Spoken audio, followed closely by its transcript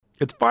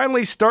It's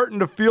finally starting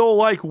to feel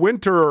like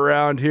winter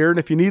around here, and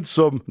if you need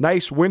some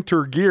nice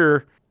winter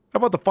gear, how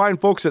about the fine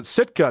folks at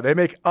Sitka? They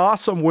make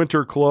awesome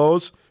winter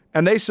clothes,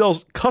 and they sell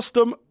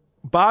custom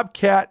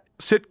Bobcat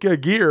Sitka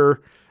gear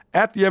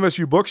at the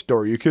MSU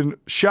Bookstore. You can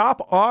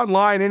shop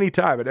online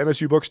anytime at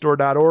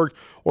msubookstore.org,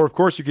 or of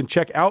course you can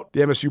check out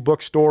the MSU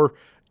Bookstore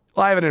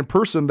live and in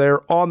person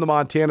there on the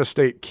Montana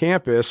State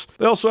campus.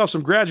 They also have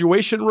some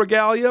graduation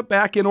regalia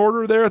back in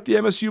order there at the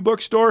MSU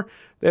Bookstore.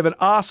 They have an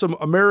awesome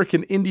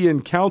American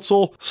Indian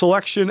Council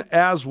selection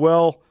as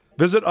well.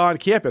 Visit on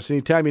campus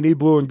anytime you need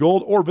blue and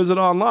gold, or visit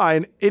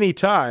online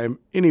anytime,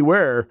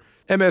 anywhere,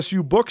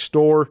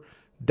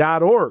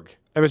 msubookstore.org.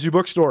 MSU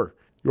Bookstore,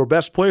 your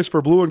best place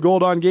for blue and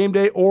gold on game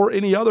day or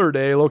any other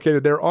day,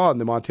 located there on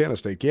the Montana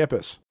State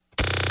campus.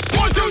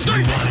 1, 2,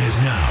 3.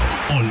 Nuanez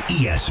now on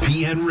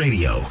ESPN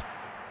Radio.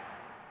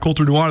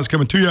 Colter and Nuanez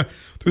coming to you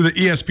through the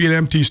ESPN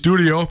MT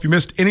studio. If you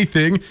missed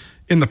anything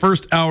in the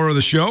first hour of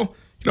the show, you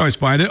can always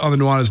find it on the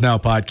Nuanez Now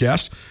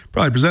podcast.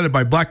 Probably presented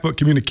by Blackfoot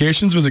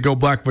Communications. Visit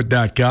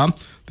goblackfoot.com.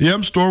 The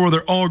M Store, where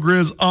they're all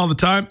Griz all the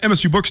time.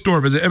 MSU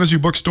Bookstore. Visit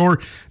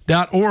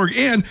msubookstore.org.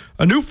 And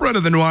a new friend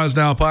of the Nuanez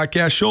Now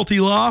podcast, Schulte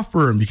Law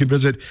Firm. You can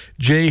visit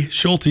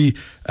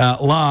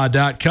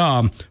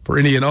jschultelaw.com for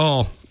any and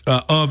all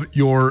of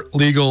your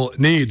legal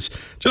needs.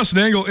 Justin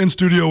Angle in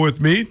studio with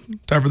me.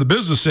 Time for the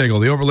business angle,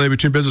 the overlay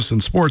between business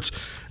and sports.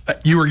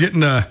 You were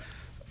getting a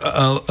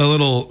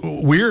little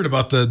weird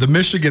about the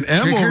Michigan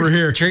M over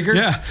here. Triggered?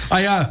 Yeah.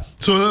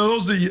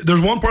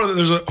 There's one part of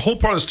there's a whole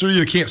part of the studio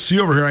you can't see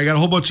over here. I got a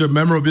whole bunch of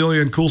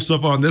memorabilia and cool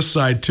stuff on this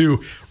side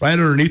too, right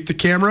underneath the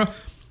camera.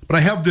 But I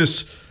have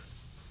this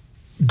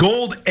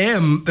gold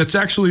M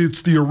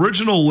it's the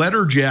original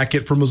letter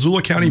jacket from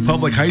Missoula County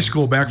Public High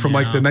School back from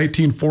like the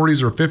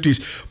 1940s or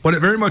 50s, but it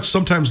very much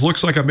sometimes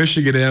looks like a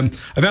Michigan M.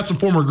 I've had some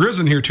former Griz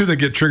in here too that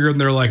get triggered and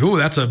they're like, "Oh,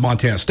 that's a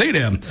Montana State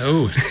M."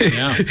 Oh,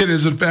 yeah. It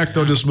is in fact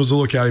though just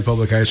Missoula County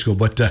Public High School.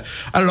 But I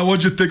don't know,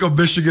 what'd you think of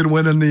Michigan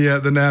winning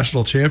the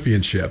national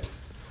championship?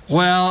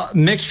 Well,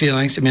 mixed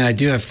feelings. I mean, I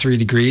do have 3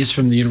 degrees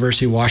from the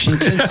University of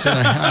Washington, so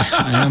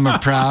I am a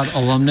proud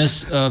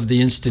alumnus of the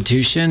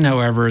institution.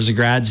 However, as a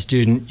grad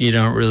student, you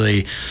don't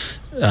really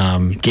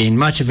gain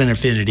much of an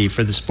affinity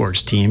for the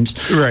sports teams.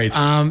 Right.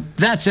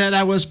 That said,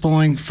 I was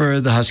pulling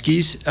for the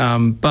Huskies,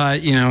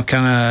 but, kind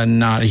of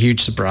not a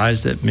huge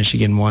surprise that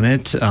Michigan won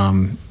it.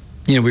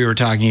 We were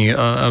talking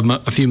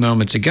a few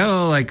moments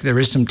ago, like there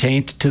is some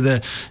taint to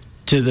the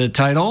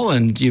title,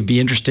 and it'd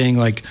be interesting,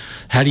 like,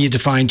 how do you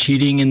define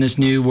cheating in this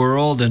new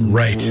world, and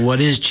what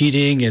is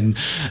cheating, and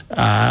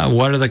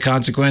what are the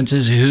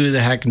consequences? Who the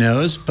heck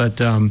knows?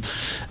 But on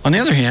the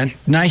other hand,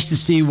 nice to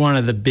see one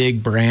of the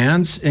big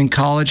brands in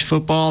college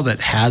football that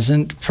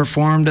hasn't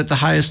performed at the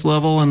highest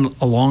level in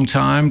a long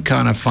time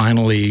kind of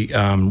finally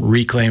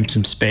reclaim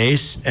some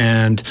space,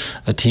 and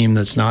a team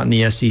that's not in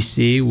the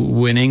SEC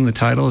winning the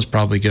title is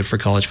probably good for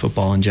college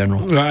football in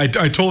general. I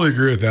totally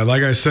agree with that.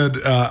 Like I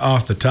said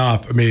off the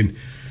top, I mean,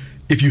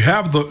 if you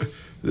have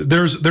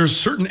there's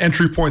certain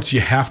entry points you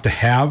have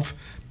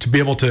to be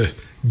able to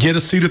get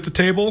a seat at the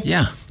table.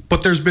 Yeah.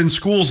 But there's been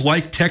schools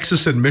like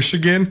Texas and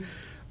Michigan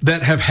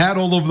that have had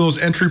all of those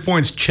entry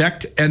points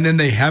checked, and then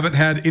they haven't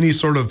had any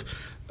sort of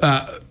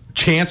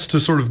chance to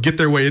sort of get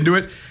their way into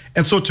it.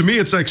 And so to me,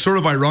 it's like sort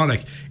of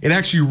ironic. It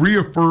actually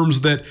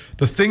reaffirms that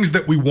the things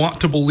that we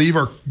want to believe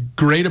are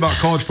great about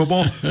college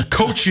football,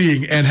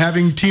 coaching and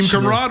having team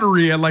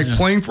camaraderie and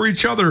playing for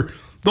each other,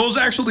 those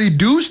actually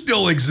do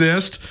still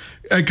exist.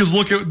 Because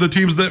look at the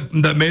teams that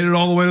made it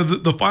all the way to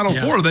the Final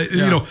Four.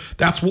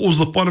 That's what was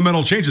the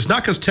fundamental change. It's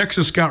not because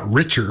Texas got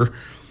richer.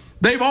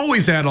 They've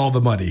always had all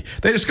the money.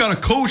 They just got a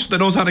coach that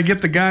knows how to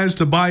get the guys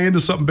to buy into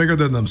something bigger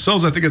than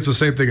themselves. I think it's the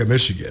same thing at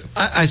Michigan.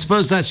 I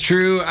suppose that's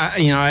true.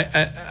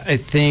 I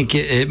think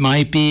it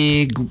might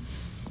be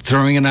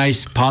throwing a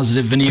nice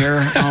positive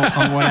veneer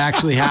on what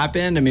actually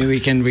happened. I mean, we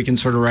can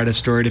sort of write a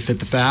story to fit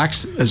the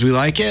facts as we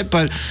like it,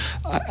 but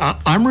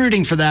I'm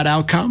rooting for that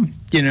outcome.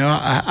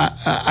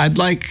 I'd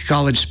like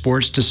college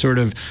sports to sort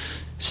of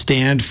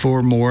stand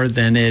for more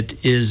than it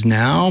is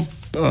now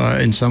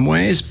in some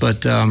ways,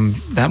 but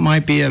that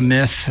might be a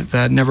myth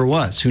that never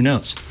was. Who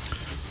knows?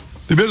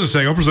 The business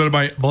angle presented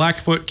by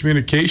Blackfoot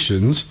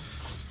Communications.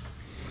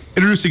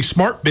 Introducing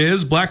Smart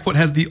Biz, Blackfoot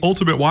has the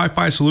ultimate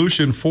Wi-Fi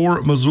solution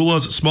for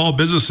Missoula's small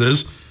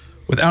businesses.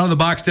 With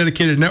out-of-the-box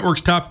dedicated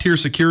networks, top-tier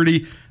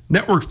security,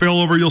 network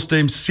failover, you'll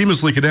stay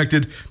seamlessly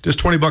connected. Just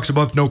 $20 a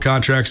month, no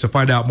contracts. To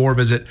find out more,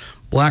 visit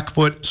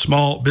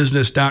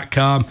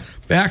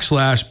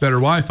blackfootsmallbusiness.com/better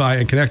Wi-Fi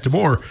and connect to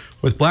more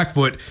with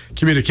Blackfoot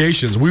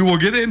Communications. We will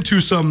get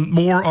into some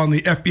more on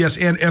the FBS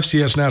and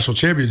FCS national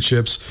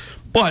championships,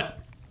 but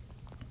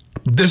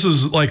this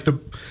is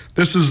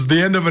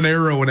the end of an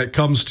era when it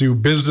comes to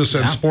business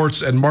and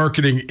sports and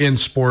marketing in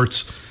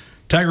sports.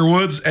 Tiger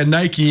Woods and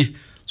Nike,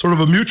 sort of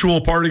a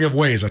mutual parting of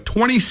ways, a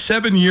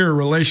 27-year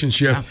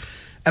relationship. Yeah.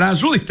 And I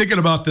was really thinking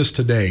about this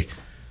today.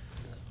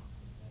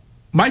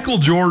 Michael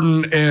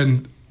Jordan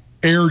and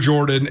Air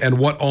Jordan and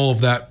what all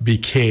of that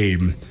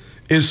became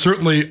is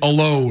certainly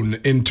alone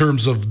in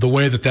terms of the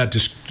way that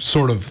just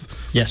sort of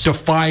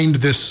defined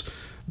this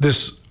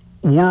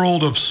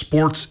world of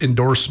sports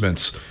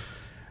endorsements.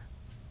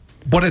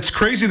 But it's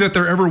crazy that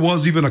there ever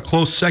was even a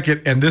close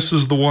second, and this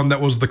is the one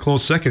that was the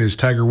close second, is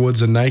Tiger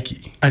Woods and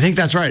Nike. I think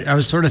that's right. I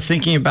was sort of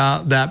thinking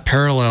about that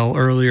parallel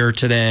earlier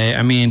today.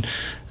 I mean,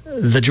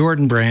 the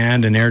Jordan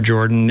brand and Air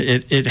Jordan,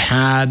 it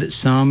had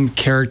some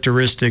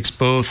characteristics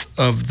both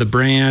of the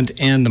brand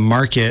and the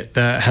market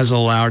that has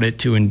allowed it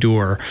to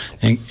endure.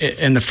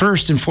 And the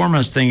first and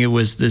foremost thing, it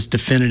was this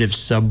definitive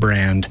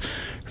sub-brand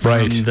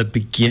from the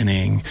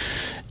beginning.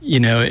 You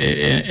know,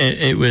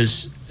 it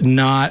was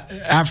not,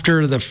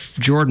 after the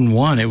Jordan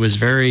 1, it was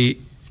very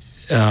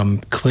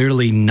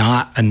clearly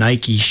not a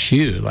Nike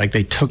shoe. Like,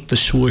 they took the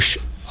swoosh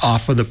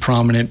off of the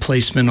prominent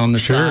placement on the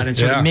side and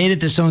sort of made it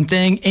this own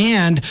thing.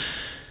 And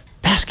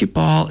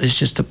basketball is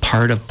just a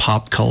part of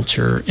pop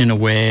culture in a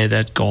way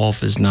that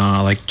golf is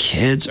not. Like,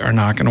 kids are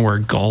not going to wear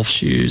golf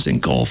shoes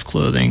and golf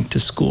clothing to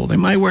school. They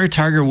might wear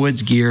Tiger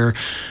Woods gear,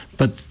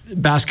 but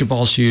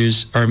golf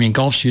shoes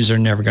are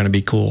never going to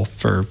be cool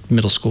for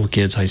middle school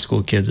kids, high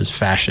school kids as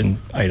fashion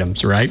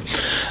items, right?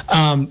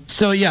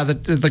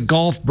 The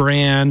golf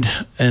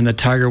brand and the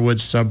Tiger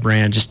Woods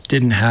sub-brand just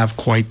didn't have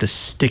quite the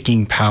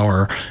sticking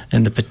power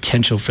and the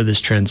potential for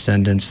this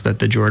transcendence that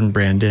the Jordan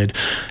brand did.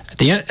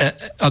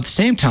 At the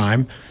same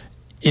time,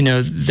 you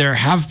know, there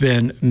have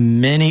been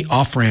many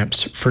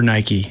off-ramps for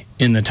Nike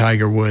in the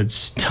Tiger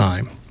Woods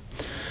time.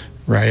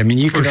 Right. I mean,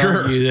 you could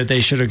argue that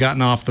they should have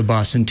gotten off the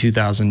bus in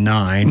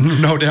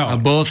 2009. No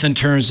doubt. Both in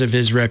terms of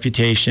his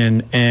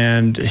reputation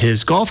and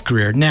his golf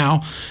career.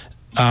 Now,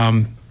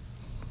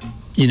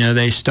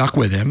 they stuck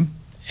with him,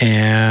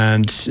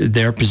 and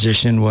their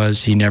position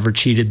was he never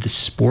cheated the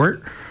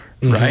sport.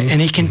 Right. And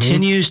he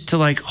continues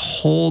to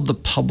hold the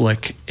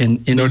public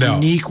in a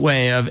unique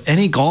way of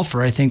any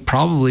golfer I think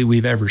probably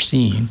we've ever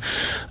seen.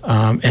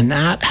 And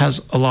that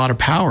has a lot of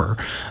power.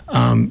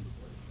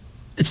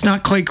 It's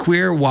not quite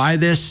clear why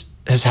this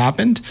has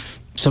happened.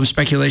 Some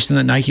speculation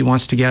that Nike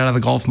wants to get out of the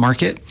golf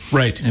market.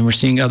 Right. And we're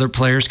seeing other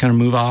players kind of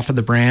move off of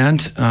the brand.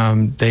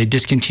 They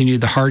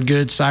discontinued the hard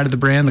goods side of the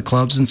brand, the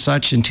clubs and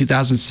such, in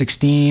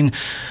 2016.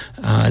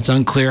 It's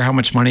unclear how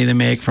much money they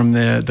make from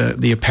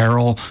the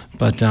apparel,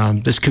 but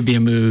this could be a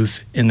move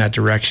in that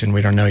direction.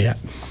 We don't know yet.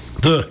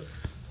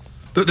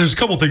 There's a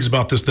couple things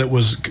about this that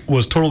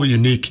was totally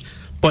unique,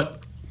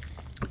 but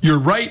you're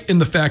right in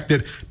the fact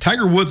that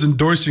Tiger Woods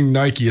endorsing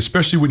Nike,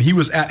 especially when he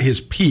was at his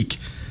peak,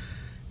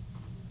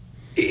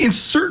 in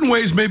certain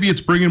ways, maybe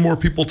it's bringing more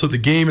people to the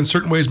game. In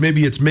certain ways,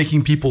 maybe it's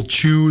making people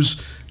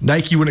choose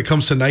Nike when it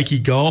comes to Nike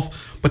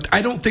golf. But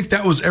I don't think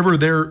that was ever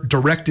their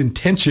direct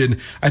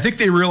intention. I think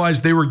they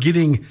realized they were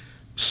getting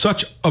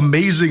such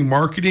amazing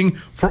marketing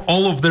for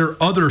all of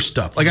their other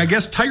stuff. Like, I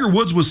guess Tiger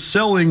Woods was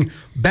selling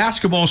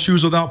basketball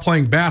shoes without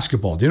playing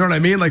basketball. Do you know what I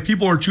mean? Like,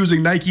 people are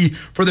choosing Nike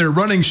for their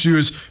running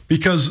shoes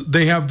because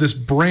they have this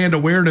brand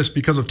awareness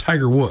because of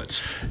Tiger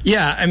Woods.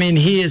 Yeah, I mean,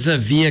 he is a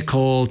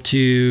vehicle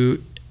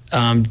to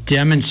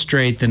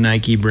demonstrate the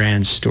Nike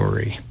brand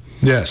story.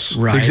 Yes,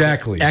 right.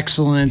 Exactly.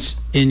 Excellence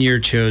in your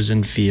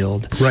chosen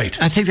field. Right.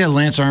 I think that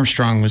Lance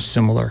Armstrong was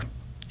similar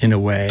in a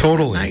way.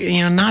 Totally.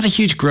 Not a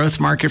huge growth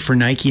market for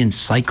Nike in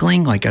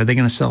cycling. Like, are they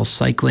going to sell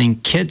cycling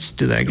kits?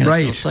 Do they going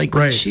to sell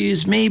cycling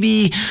shoes?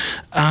 Maybe.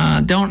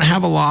 Don't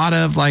have a lot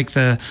of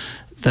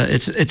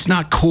it's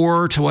not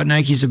core to what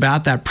Nike's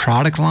about, that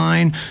product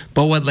line.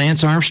 But what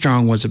Lance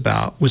Armstrong was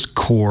about was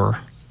core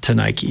to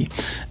Nike.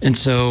 And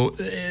so,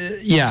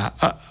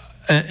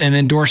 an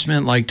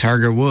endorsement like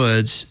Tiger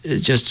Woods,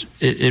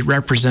 it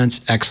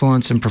represents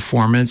excellence and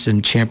performance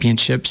and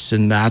championships,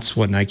 and that's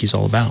what Nike's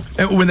all about.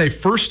 And when they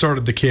first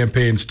started the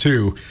campaigns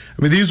too,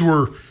 I mean,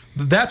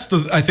 that's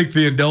I think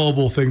the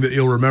indelible thing that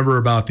you'll remember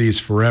about these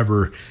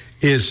forever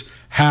is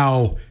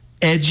how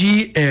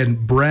edgy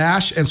and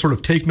brash and sort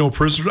of take no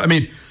prisoners. I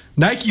mean,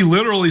 Nike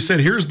literally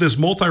said, here's this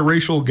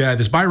multiracial guy,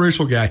 this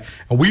biracial guy,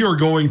 and we're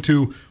going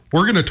to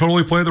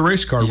totally play the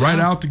race card right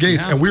out the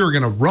gates, and we are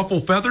going to ruffle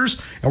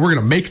feathers, and we're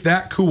going to make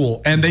that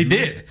cool. And they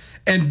did.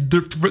 And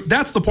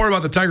that's the part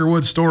about the Tiger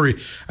Woods story.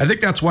 I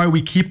think that's why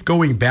we keep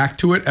going back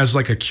to it as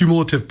like a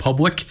cumulative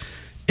public,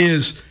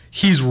 is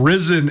he's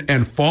risen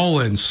and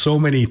fallen so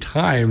many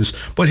times.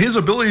 But his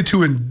ability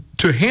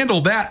to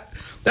handle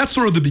that's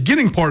sort of the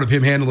beginning part of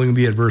him handling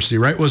the adversity,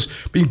 right? Was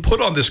being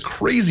put on this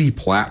crazy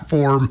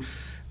platform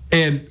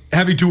and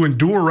having to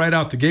endure right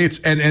out the gates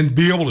and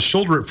be able to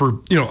shoulder it for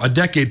a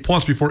decade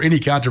plus before any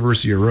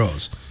controversy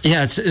arose.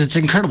 Yeah, it's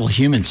an incredible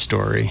human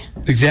story.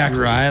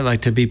 Exactly. Right?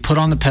 Like, to be put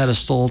on the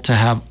pedestal, to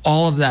have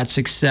all of that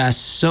success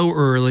so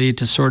early,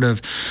 to sort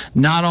of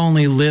not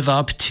only live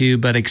up to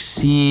but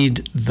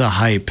exceed the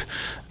hype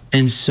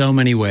in so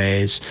many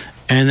ways,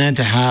 and then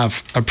to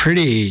have a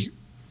pretty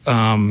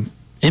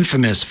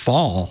infamous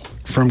fall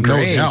from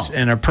Griz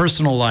and a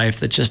personal life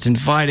that just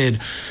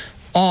invited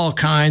all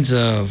kinds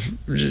of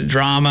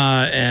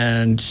drama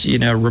and,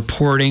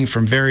 reporting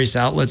from various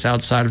outlets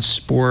outside of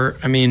sport.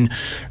 I mean,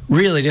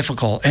 really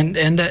difficult. And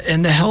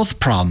the health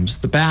problems,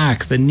 the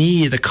back, the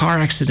knee, the car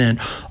accident,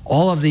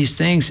 all of these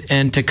things.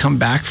 And to come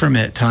back from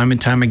it time and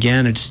time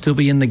again and to still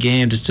be in the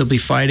game, to still be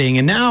fighting.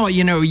 And now,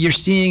 you're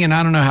seeing, and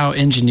I don't know how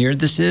engineered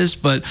this is,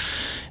 but,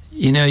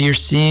 you're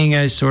seeing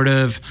a sort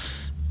of,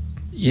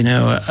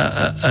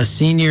 a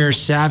senior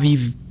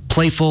savvy,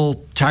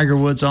 playful Tiger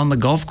Woods on the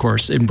golf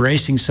course,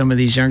 embracing some of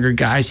these younger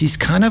guys. He's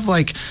kind of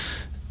like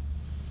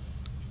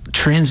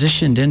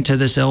transitioned into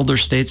this elder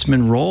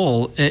statesman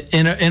role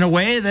in a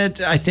way that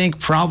I think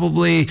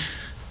probably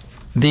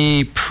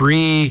the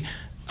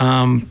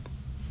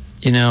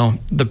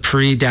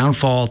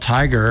pre-downfall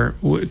Tiger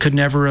could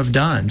never have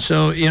done.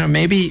 So,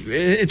 maybe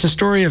it's a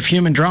story of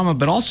human drama,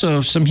 but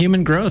also some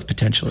human growth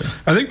potentially.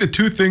 I think the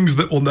two things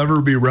that will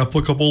never be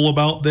replicable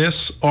about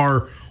this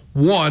are,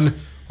 one,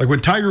 like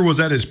when Tiger was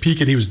at his peak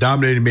and he was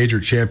dominating major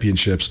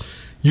championships,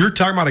 you're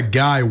talking about a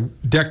guy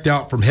decked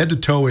out from head to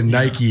toe in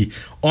Nike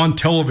on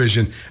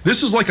television.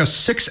 This is like a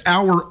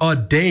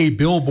 6-hour-a-day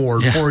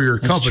billboard for your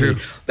company.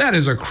 That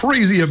is a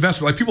crazy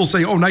investment. Like people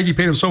say, oh, Nike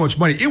paid him so much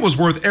money. It was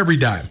worth every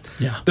dime.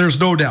 Yeah. There's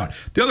no doubt.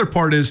 The other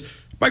part is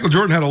Michael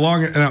Jordan had a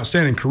long and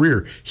outstanding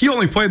career. He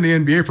only played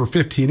in the NBA for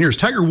 15 years.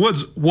 Tiger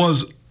Woods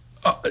was,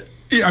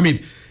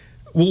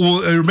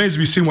 well, it remains to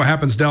be seen what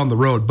happens down the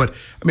road. But,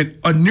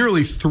 a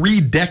nearly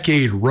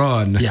 3-decade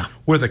run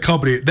with a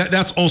company,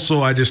 that's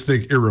also, I just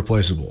think,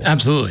 irreplaceable.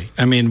 Absolutely.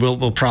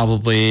 We'll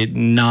probably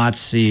not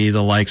see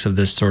the likes of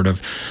this sort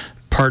of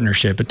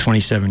partnership, a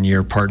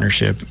 27-year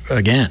partnership,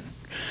 again.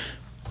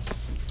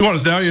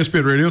 Nuanez Now,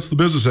 ESPN Radio. It's the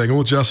Business Angle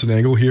with Justin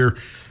Angle here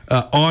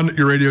on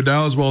your radio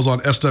dial as well as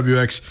on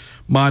SWX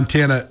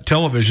Montana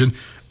Television.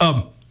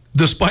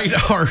 Despite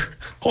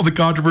all the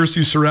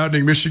controversies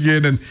surrounding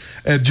Michigan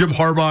and Jim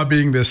Harbaugh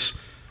being this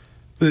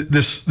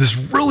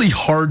really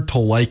hard to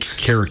like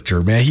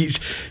character, man,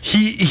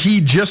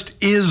 he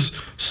just is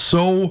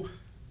so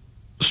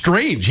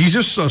strange. He's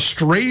just a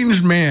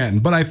strange man.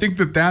 But I think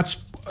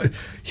that's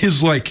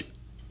his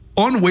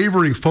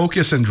unwavering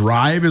focus and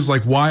drive is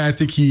why I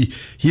think he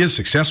is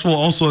successful.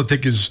 Also, I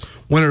think his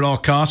win at all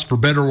costs, for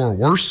better or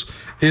worse,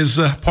 is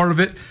part of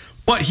it.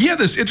 But he had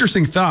this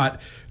interesting thought.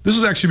 This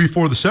was actually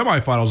before the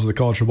semifinals of the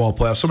college football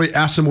playoffs. Somebody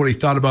asked him what he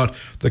thought about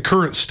the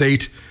current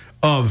state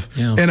of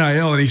NIL,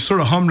 and he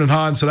sort of hummed and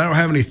hawed and said, I don't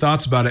have any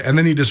thoughts about it. And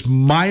then he just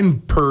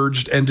mind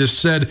purged and just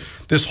said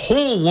this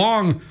whole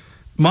long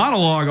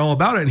monologue all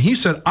about it. And he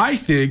said, I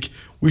think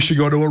we should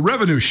go to a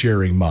revenue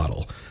sharing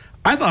model.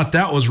 I thought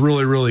that was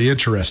really, really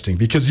interesting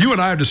because you and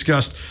I have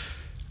discussed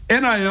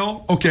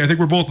NIL. Okay, I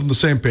think we're both on the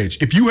same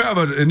page. If you have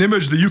an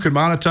image that you can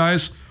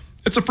monetize,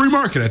 it's a free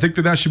market. I think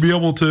that should be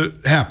able to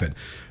happen.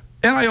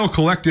 NIL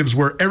collectives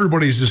where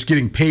everybody's just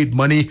getting paid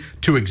money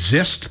to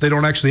exist. They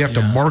don't actually have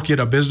to market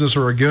a business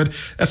or a good.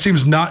 That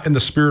seems not in the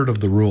spirit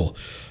of the rule.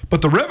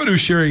 But the revenue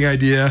sharing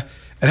idea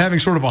and having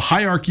sort of a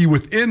hierarchy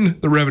within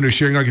the revenue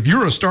sharing, like if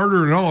you're a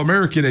starter and an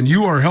All-American and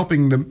you are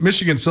helping the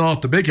Michigan sell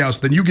out the big house,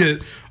 then you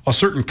get a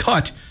certain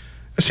cut.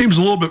 It seems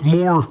a little bit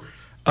more,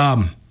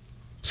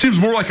 seems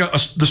more like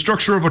the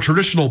structure of a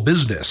traditional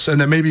business,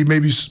 and that maybe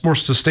more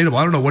sustainable.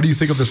 I don't know. What do you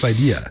think of this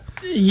idea?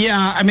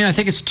 Yeah, I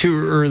think it's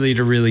too early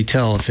to really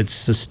tell if it's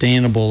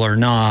sustainable or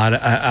not.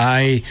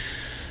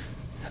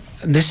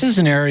 This is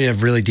an area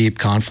of really deep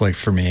conflict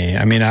for me.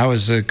 I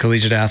was a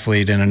collegiate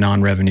athlete in a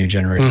non-revenue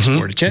generating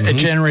sport. It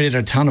generated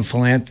a ton of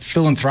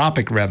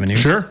philanthropic revenue.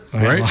 Sure,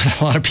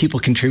 right. A lot of people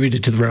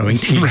contributed to the rowing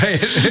team.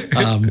 Right.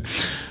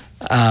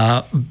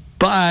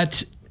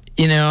 But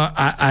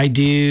I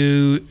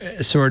do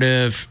sort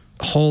of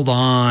hold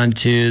on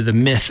to the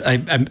myth. I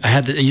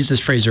used this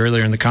phrase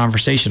earlier in the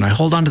conversation. I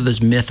hold on to this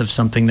myth of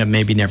something that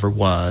maybe never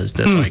was,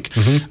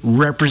 that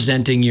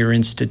representing your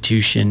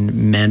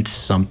institution meant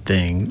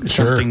something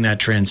that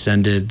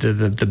transcended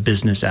the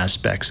business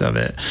aspects of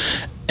it.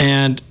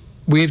 And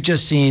we've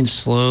just seen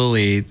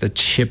slowly the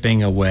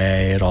chipping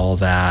away at all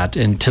that,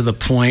 and to the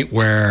point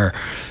where,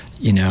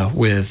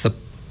 with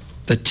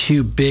the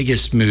two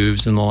biggest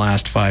moves in the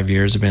last 5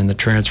 years have been the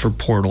transfer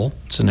portal.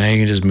 So now you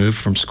can just move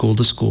from school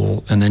to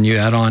school. And then you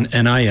add on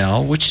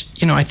NIL, which,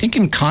 I think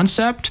in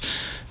concept,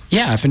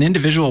 if an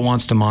individual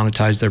wants to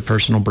monetize their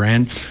personal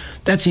brand,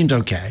 that seems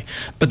okay.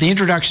 But the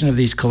introduction of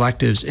these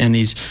collectives and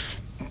these,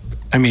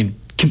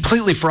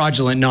 completely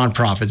fraudulent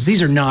nonprofits.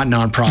 These are not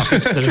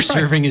nonprofits that are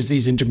serving as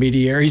these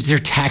intermediaries. They're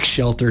tax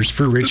shelters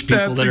for rich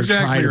people that are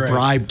trying to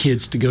bribe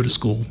kids to go to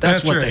school.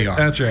 That's what they are.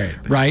 That's right.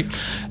 Right?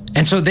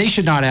 And so they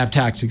should not have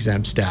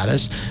tax-exempt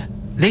status.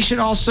 They should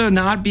also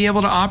not be able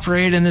to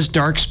operate in this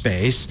dark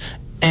space.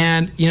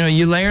 And,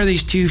 you layer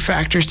these two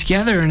factors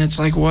together, and it's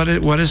like, what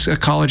does a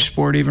college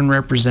sport even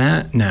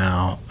represent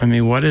now?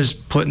 What does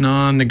putting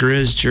on the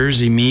Griz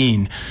jersey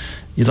mean?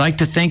 You'd like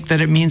to think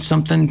that it means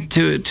something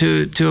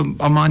to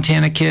a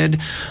Montana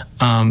kid.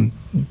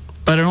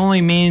 But but it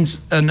only means,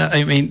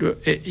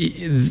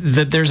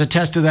 that there's a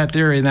test of that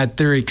theory, and that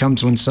theory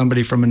comes when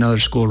somebody from another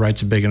school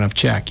writes a big enough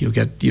check. You'll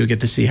get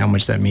to see how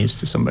much that means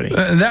to somebody.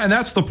 And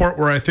that's the part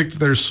where I think that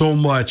there's so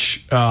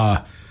much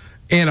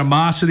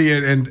animosity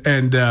and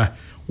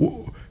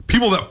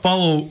people that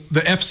follow the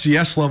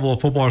FCS level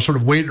of football are sort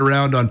of waiting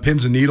around on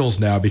pins and needles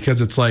now,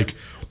 because it's like,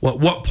 well, at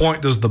what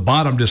point does the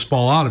bottom just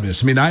fall out of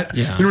this? I mean,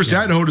 University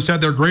of Idaho just had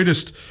their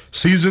greatest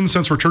season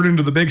since returning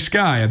to the Big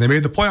Sky, and they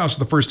made the playoffs for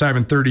the first time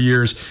in 30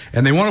 years,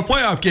 and they won a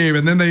playoff game,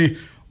 and then they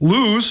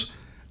lose,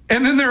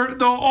 and then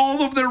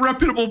all of their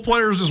reputable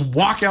players just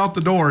walk out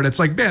the door, and it's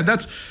like, man,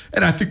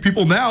 and I think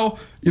people now,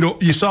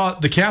 you saw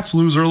the Cats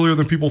lose earlier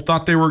than people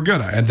thought they were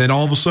gonna, and then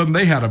all of a sudden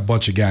they had a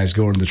bunch of guys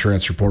going to the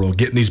transfer portal,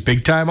 getting these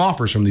big time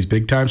offers from these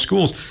big time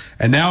schools,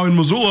 and now in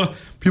Missoula,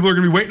 people are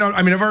gonna be waiting on.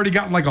 I mean, I've already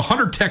gotten like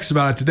 100 texts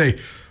about it today.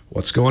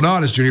 What's going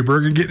on? Is Junior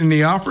Bergen getting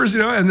any offers?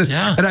 And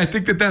I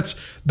think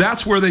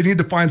that's where they need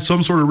to find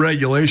some sort of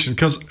regulation,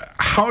 because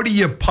how do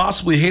you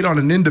possibly hate on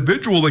an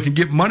individual that can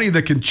get money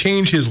that can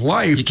change his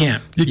life? You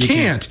can't. You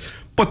can't.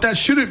 But that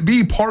shouldn't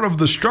be part of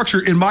the structure.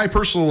 In my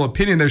personal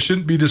opinion, there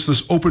shouldn't be just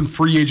this open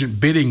free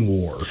agent bidding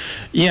war.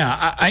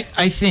 Yeah,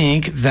 I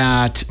think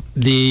that I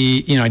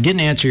didn't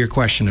answer your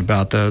question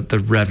about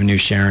the revenue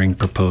sharing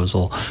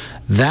proposal.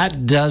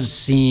 That does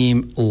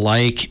seem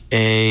like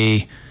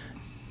a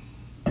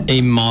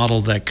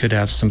model that could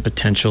have some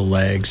potential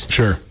legs.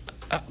 Sure.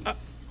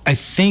 I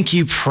think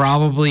you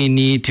probably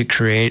need to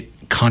create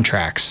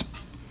contracts.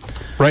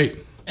 Right.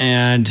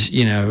 And,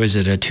 is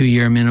it a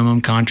 2-year minimum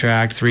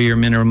contract, 3-year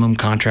minimum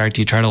contract?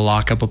 Do you try to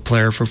lock up a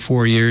player for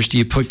 4 years? Do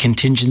you put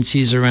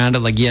contingencies around it?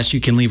 Like, yes, you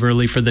can leave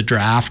early for the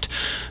draft,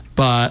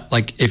 but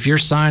like if you're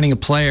signing a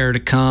player to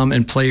come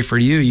and play for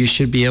you, you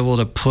should be able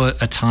to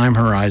put a time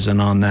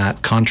horizon on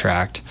that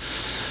contract.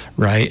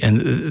 Right,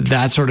 and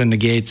that sort of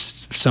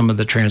negates some of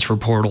the transfer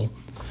portal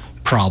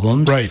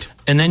problems. Right,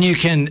 and then you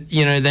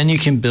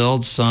can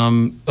build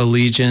some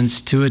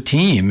allegiance to a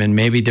team and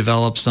maybe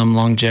develop some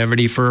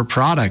longevity for a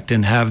product,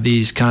 and have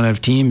these kind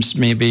of teams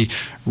maybe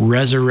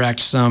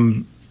resurrect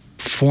some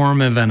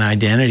form of an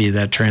identity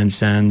that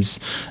transcends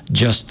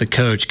just the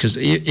coach, because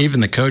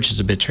even the coach is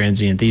a bit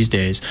transient these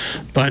days.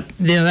 But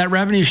that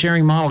revenue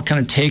sharing model kind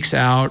of takes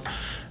out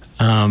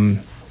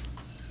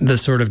the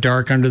sort of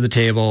dark under the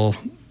table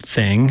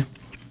thing,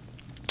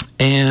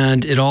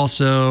 and it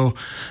also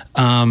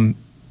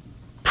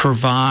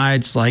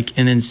provides like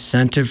an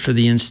incentive for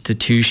the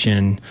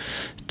institution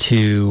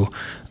to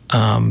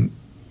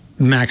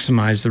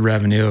maximize the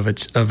revenue of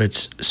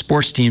its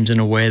sports teams in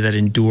a way that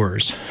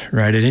endures.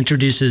 Right, it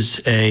introduces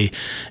a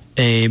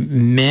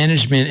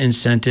management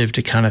incentive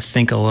to kind of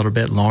think a little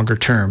bit longer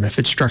term if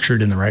it's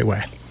structured in the right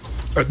way.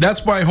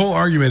 That's my whole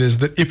argument, is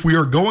that if we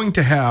are going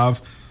to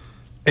have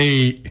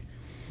a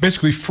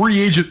basically free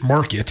agent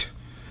market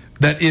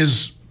that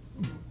is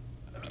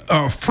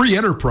a free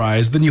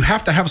enterprise, then you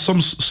have to have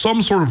some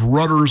sort of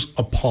rudders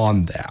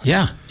upon that.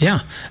 Yeah.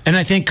 And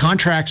I think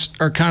contracts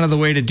are kind of the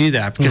way to do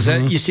that, because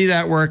you see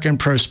that work in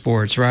pro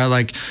sports, right?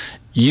 Like,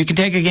 you can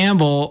take a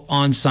gamble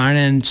on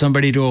signing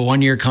somebody to a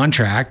 1-year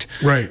contract.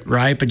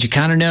 Right. But you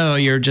kind of know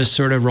you're just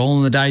sort of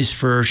rolling the dice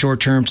for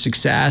short-term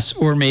success,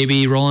 or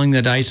maybe rolling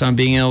the dice on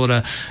being able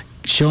to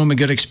show them a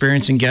good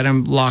experience and get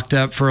them locked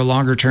up for a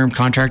longer-term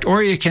contract.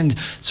 Or you can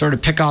sort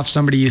of pick off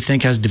somebody you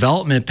think has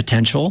development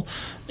potential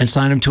and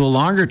sign them to a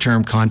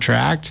longer-term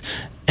contract.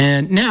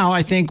 And now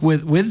I think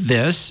with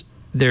this,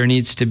 there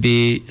needs to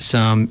be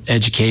some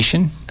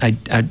education.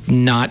 I'm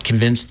not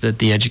convinced that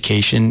the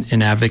education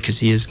and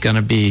advocacy is going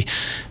to be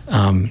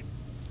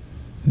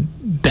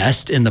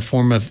best in the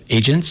form of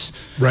agents.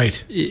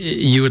 Right.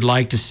 You would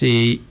like to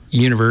see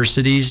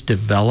universities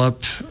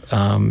develop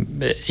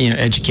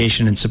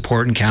education and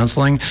support and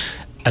counseling.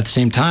 At the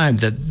same time,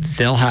 that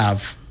they'll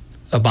have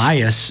a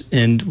bias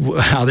in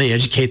how they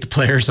educate the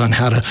players on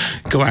how to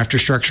go after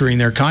structuring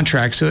their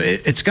contracts. So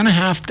it's going to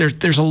have,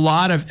 there's a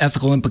lot of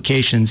ethical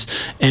implications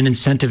and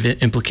incentive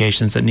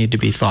implications that need to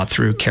be thought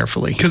through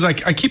carefully. Because I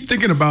keep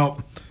thinking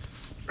about,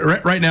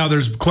 right now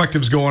there's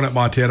collectives going at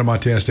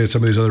Montana State,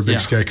 some of these other Big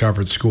Sky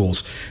Conference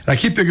schools. And I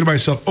keep thinking to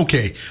myself,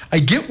 okay, I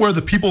get where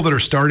the people that are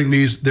starting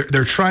these,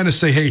 they're trying to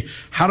say, hey,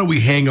 how do we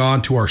hang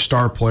on to our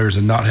star players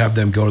and not have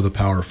them go to the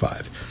Power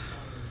 5?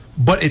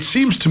 But it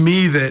seems to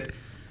me that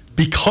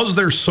because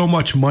there's so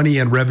much money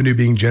and revenue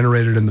being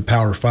generated in the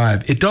Power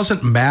 5, it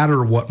doesn't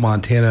matter what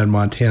Montana and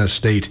Montana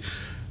State,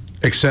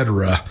 et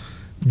cetera,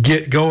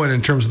 get going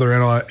in terms of their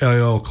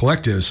NIL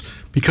collectives,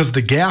 because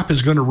the gap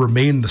is going to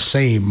remain the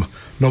same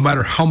no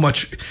matter how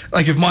much.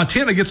 Like, if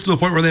Montana gets to the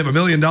point where they have $1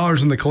 million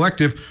in the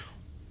collective,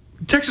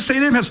 Texas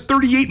A&M has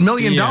 $38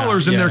 million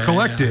in their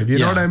collective. You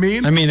know what I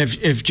mean? I mean,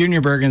 if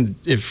Junior Bergen,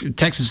 if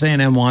Texas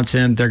A&M wants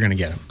him, they're going to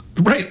get him.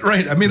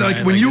 Right. I mean,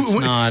 like when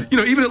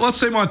even let's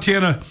say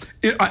Montana,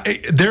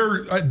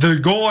 the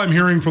goal I'm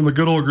hearing from the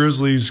good old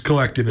Grizzlies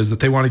collective is that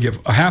they want to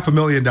give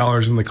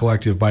 $500,000 in the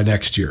collective by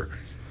next year.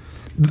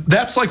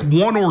 that's like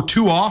one or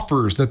two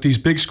offers that these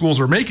big schools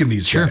are making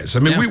these guys. I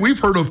mean, we've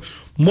heard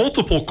of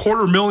multiple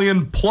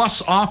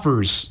 $250,000+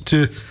 offers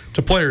to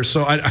players.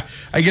 So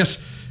I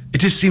guess it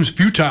just seems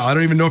futile. I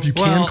don't even know if you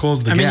can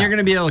close the gap. I mean, you're going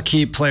to be able to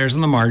keep players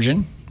on the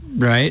margin,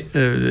 right?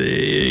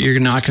 You're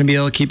not going to be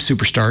able to keep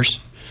superstars.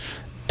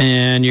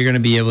 And you're going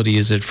to be able to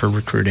use it for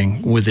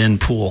recruiting within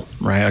pool,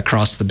 right,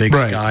 across the Big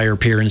Sky or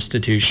peer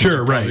institutions.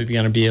 Sure, right. You're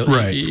going to be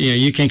able,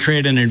 you can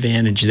create an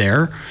advantage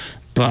there.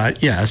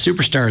 But, yeah, a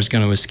superstar is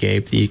going to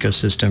escape the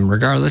ecosystem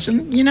regardless.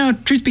 And,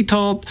 truth be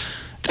told,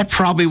 that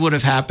probably would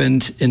have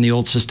happened in the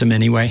old system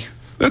anyway.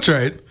 That's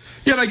right.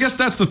 Yeah, and I guess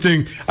that's the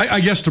thing. I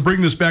guess to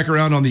bring this back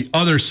around on the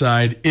other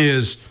side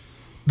is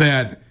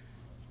that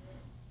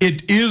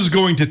it is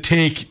going to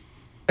take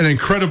an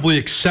incredibly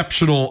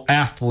exceptional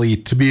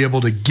athlete to be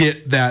able to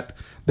get that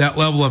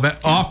level of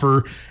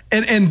offer.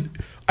 And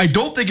I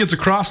don't think it's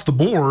across the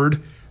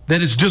board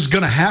that it's just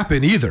going to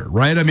happen either,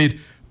 right? I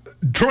mean,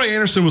 Troy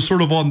Anderson was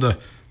sort of on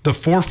the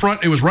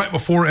forefront. It was right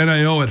before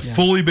NIL had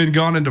fully been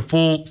gone into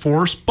full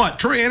force. But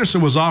Troy Anderson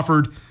was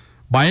offered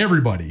by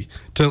everybody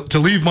to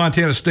leave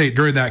Montana State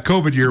during that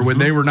COVID year when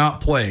they were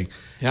not playing.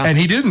 Yeah. And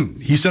he didn't.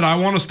 He said, I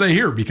want to stay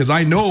here because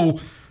I know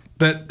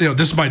that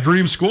this is my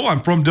dream school.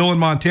 I'm from Dillon,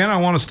 Montana. I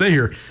want to stay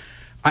here.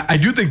 I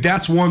do think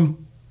that's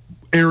one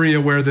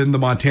area where then the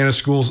Montana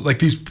schools, like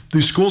these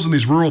schools in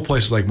these rural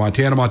places like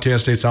Montana, Montana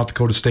State, South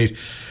Dakota State,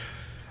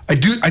 I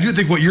do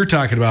think what you're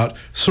talking about,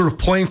 sort of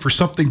playing for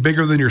something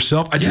bigger than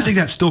yourself, I do think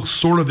that still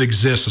sort of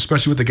exists,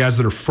 especially with the guys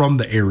that are from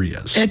the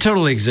areas. It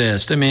totally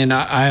exists. I mean,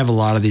 I have a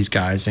lot of these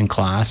guys in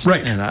class,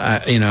 right? And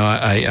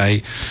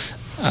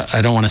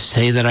I don't want to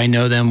say that I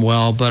know them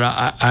well, but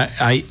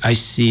I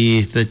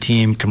see the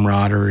team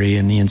camaraderie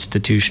and the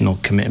institutional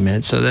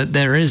commitment. So that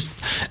there is,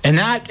 and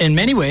that in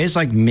many ways,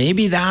 like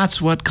maybe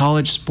that's what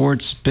college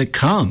sports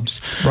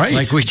becomes. Right.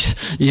 Like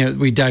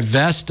we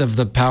divest of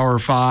the Power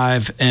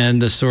Five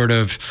and the sort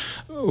of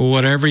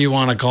whatever you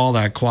want to call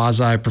that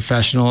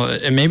quasi-professional,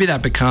 and maybe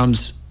that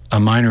becomes a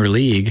minor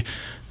league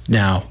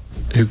now.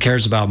 Who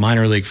cares about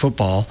minor league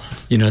football?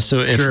 So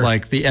if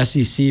like the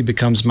SEC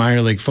becomes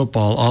minor league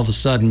football, all of a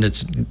sudden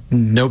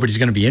nobody's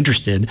going to be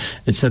interested.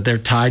 It's that they're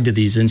tied to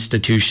these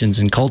institutions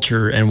and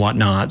culture and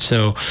whatnot.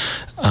 So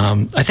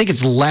I think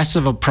it's less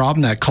of a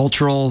problem, that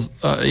cultural,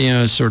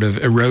 sort of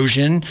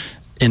erosion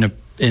in the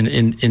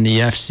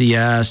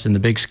FCS and the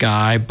Big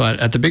Sky. But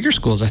at the bigger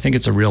schools, I think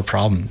it's a real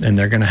problem, and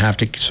they're going to have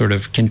to sort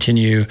of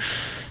continue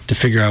to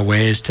figure out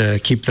ways to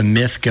keep the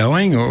myth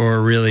going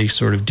or really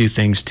sort of do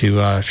things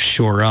to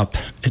shore up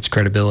its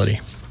credibility.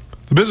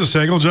 The Business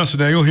Angle,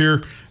 Justin Angle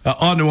here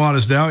on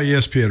Nuanez Now,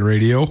 ESPN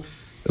Radio,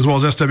 as well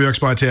as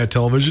SWX Montana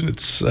Television.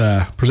 It's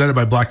presented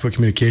by Blackfoot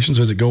Communications.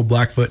 Visit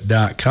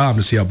goblackfoot.com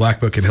to see how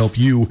Blackfoot can help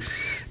you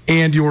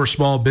and your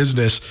small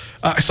business.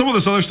 Some of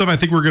this other stuff I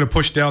think we're going to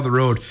push down the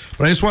road,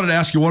 but I just wanted to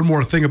ask you one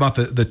more thing about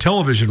the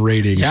television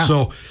ratings. Yeah.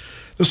 So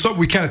this is something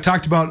we kind of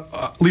talked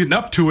about leading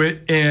up to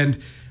it, and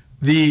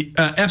the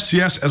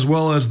FCS, as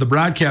well as the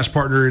broadcast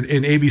partner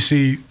in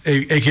ABC,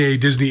 a.k.a.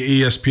 Disney,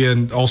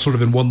 ESPN, all sort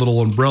of in one little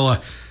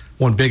umbrella,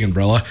 one big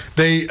umbrella.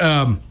 They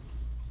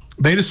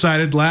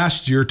decided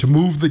last year to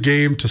move the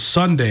game to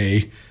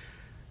Sunday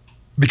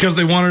because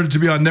they wanted it to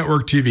be on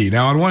network TV.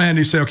 Now, on one hand,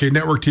 you say, okay,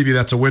 network TV,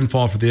 that's a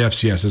windfall for the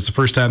FCS. It's the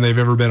first time they've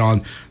ever been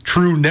on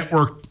true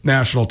network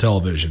national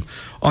television.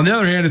 On the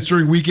other hand, it's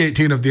during Week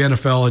 18 of the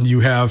NFL, and you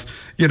have,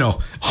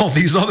 all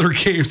these other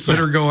games that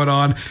are going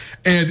on,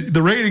 and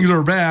the ratings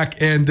are back,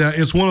 and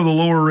it's one of the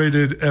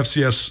lower-rated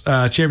FCS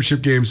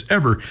championship games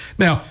ever.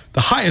 Now,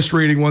 the highest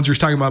rating ones, you're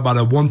talking about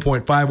a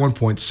 1.5,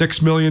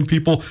 1.6 million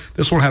people.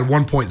 This one had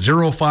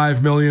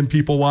 1.05 million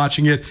people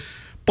watching it.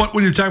 But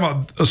when you're talking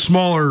about a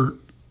smaller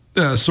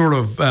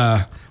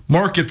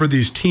market for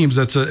these teams,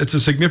 it's a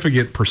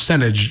significant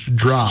percentage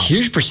drop. It's a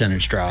huge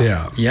percentage drop.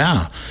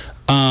 Yeah.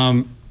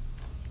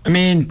 I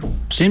mean,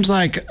 seems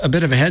like a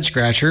bit of a head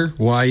scratcher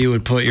why you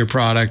would put your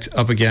product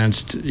up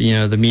against,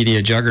 the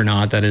media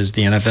juggernaut that is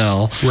the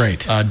NFL.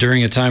 Right.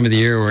 During a time of the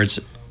year where it's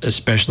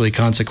especially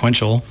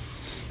consequential.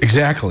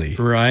 Exactly.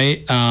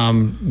 Right.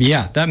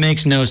 That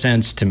makes no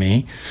sense to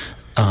me.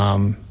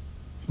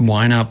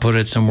 Why not put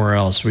it somewhere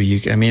else where the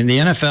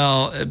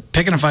NFL,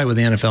 picking a fight with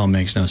the NFL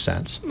makes no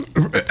sense.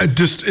 It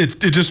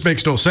just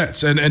makes no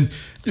sense. And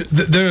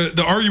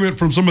the argument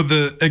from some of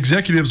the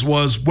executives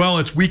was, well,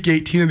 it's Week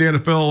 18 of the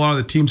NFL. A lot of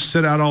the teams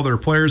sit out all their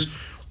players.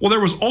 Well,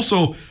 there was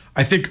also,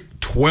 I think,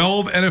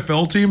 12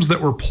 NFL teams that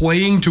were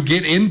playing to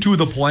get into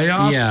the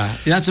playoffs. Yeah,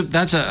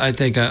 that's I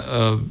think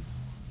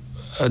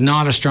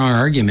not a strong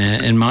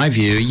argument in my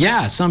view.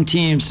 Yeah, some of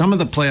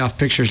the playoff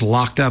pictures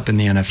locked up in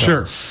the NFL.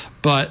 Sure.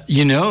 But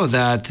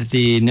that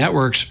the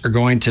networks are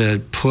going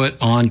to put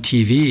on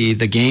TV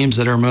the games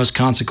that are most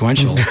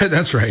consequential.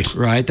 That's right.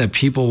 Right, that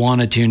people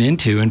want to tune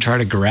into and try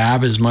to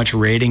grab as much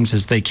ratings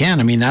as they can.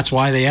 I mean, that's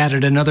why they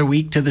added another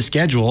week to the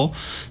schedule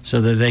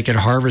so that they could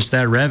harvest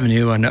that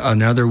revenue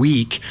another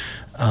week.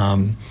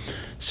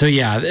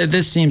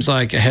 This seems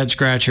like a head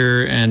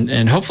scratcher,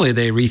 and hopefully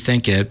they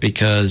rethink it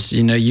because,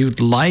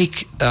 you'd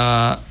like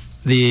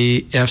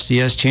the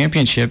FCS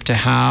championship to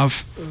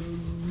have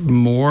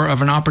more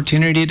of an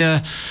opportunity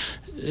to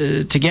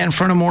get in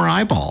front of more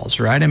eyeballs,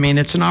 right? I mean,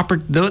 it's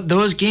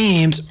those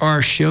games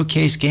are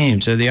showcase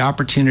games. They're the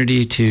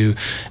opportunity to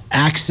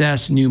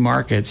access new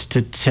markets,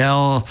 to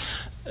tell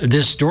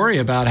this story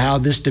about how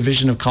this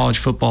division of college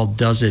football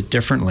does it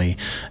differently.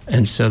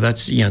 And so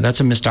that's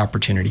a missed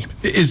opportunity.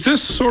 Is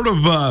this sort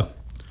of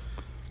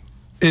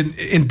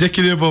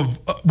indicative of,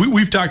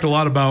 we've talked a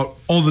lot about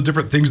all the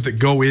different things that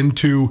go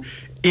into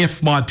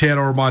if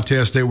Montana or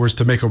Montana State was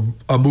to make a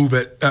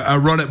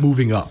run at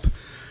moving up.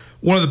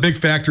 One of the big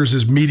factors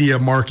is media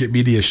market,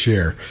 media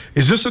share.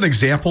 Is this an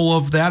example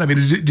of that? I mean,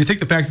 do you think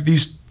the fact that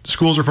these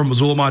schools are from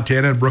Missoula,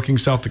 Montana, and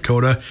Brookings, South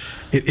Dakota,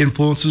 it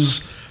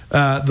influences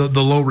the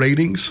low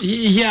ratings?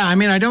 Yeah, I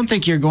mean, I don't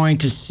think you're going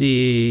to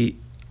see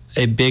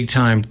a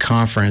big-time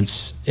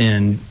conference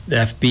in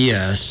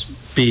FBS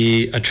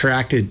be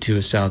attracted to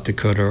a South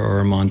Dakota or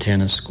a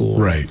Montana school.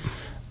 Right.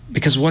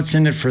 Because what's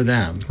in it for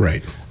them?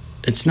 Right.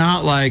 It's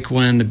not like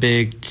when the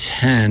Big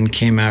Ten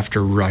came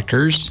after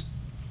Rutgers,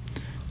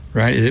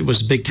 right? It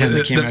was Big Ten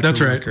that came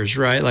after Rutgers,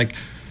 right? Like,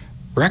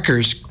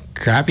 Rutgers,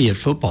 crappy at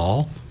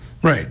football.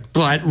 Right.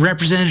 But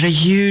represented a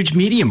huge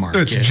media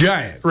market. It's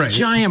giant, right.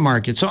 Giant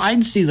market. So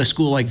I'd see the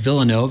school like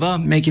Villanova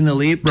making the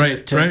leap to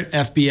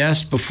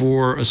FBS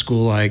before a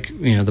school like,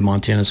 the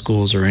Montana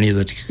schools or any of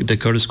the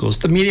Dakota schools.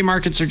 The media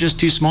markets are just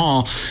too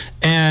small.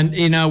 And,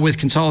 with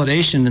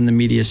consolidation in the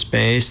media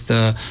space,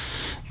 the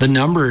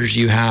numbers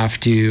you have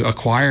to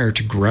acquire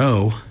to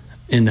grow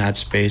in that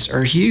space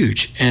are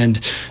huge,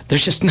 and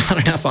there's just not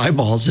enough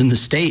eyeballs in the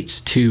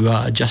States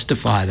to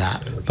justify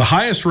that. The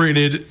highest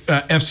rated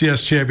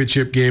FCS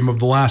championship game of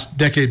the last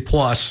decade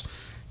plus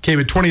came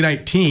in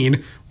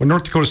 2019 when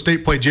North Dakota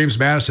State played James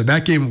Madison.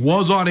 That game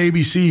was on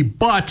ABC,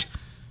 but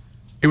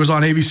it was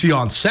on ABC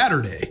on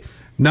Saturday,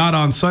 not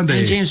on Sunday.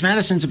 And James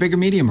Madison's a bigger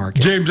media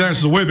market. James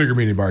Madison's a way bigger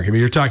media market. I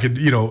mean, you're talking,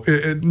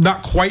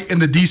 not quite in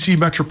the D.C.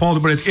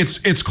 metropolitan, but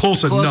it's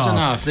close enough. Close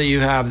enough that you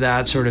have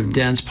that sort of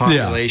dense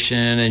population,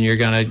 and you're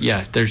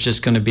there's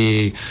just going to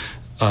be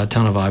a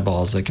ton of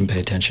eyeballs that can pay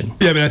attention.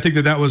 Yeah, I mean, I think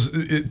that was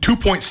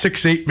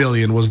 2.68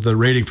 million was the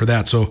rating for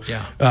that. So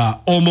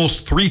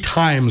almost 3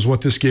 times what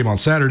this game on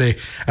Saturday.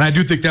 And I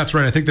do think that's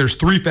right. I think there's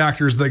 3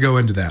 factors that go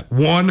into that.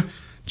 One,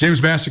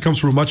 James Madison comes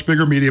from a much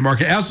bigger media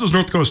market, as does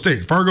North Dakota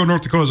State. Fargo,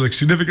 North Dakota is a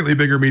significantly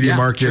bigger media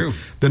market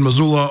than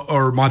Missoula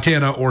or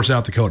Montana or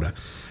South Dakota.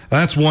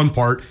 That's one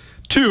part.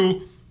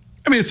 2,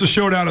 I mean, it's a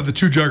showdown of the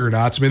 2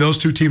 juggernauts. I mean, those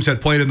 2 teams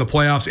had played in the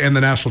playoffs and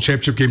the national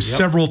championship game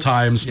several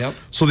times.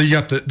 So that you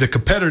got the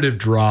competitive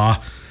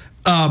draw.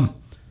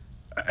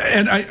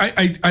 And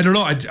I don't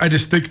know. I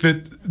just think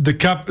that the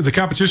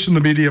competition, the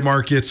media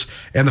markets,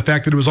 and the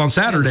fact that it was on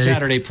Saturday. And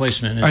Saturday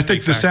placement. I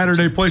think the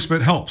Saturday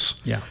placement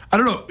helps. Yeah. I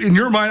don't know. In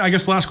your mind, I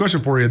guess last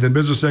question for you, then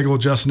business angle,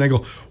 Justin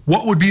Engel.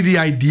 What would be the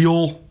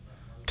ideal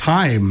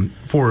time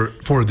for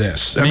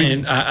this? I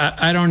mean,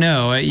 I don't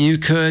know. You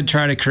could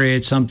try to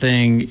create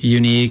something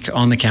unique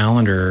on the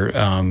calendar.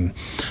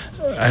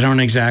 I don't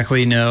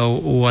exactly know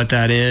what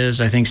that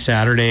is. I think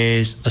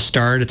Saturday's a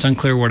start. It's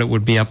unclear what it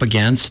would be up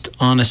against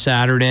on a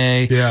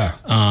Saturday. Yeah.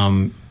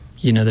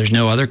 There's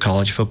no other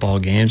college football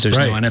games. There's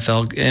no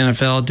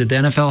NFL. Did the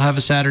NFL have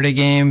a Saturday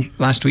game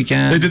last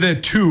weekend? They did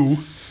that 2.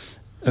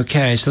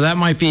 Okay, so that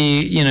might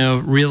be,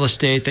 real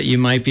estate that you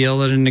might be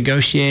able to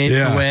negotiate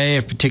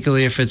away,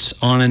 particularly if it's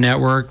on a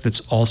network that's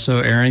also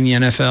airing the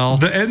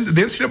NFL. The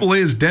NCAA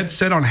is dead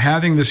set on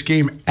having this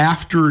game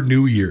after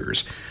New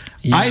Year's.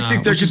 Yeah, I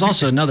think which is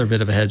also another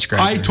bit of a head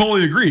scratcher. I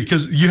totally agree,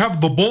 because you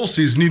have the bowl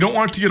season. You don't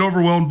want it to get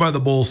overwhelmed by the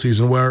bowl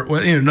season, where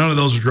none of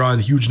those are drawing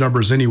huge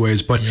numbers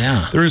anyways. But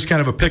there is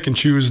kind of a pick and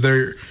choose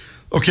there.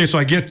 Okay, so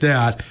I get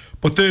that,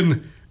 but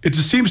then it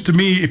just seems to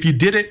me if you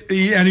did it,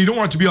 and you don't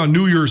want it to be on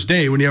New Year's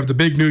Day when you have the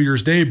big New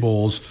Year's Day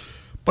bowls.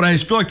 But I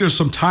just feel like there's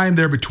some time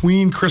there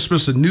between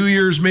Christmas and New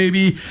Year's,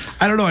 maybe.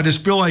 I don't know. I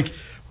just feel like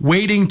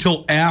waiting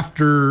till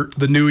after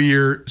the New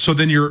Year, so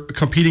then you're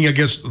competing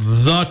against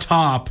the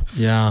top.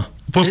 Yeah.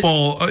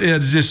 Football,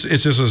 it's just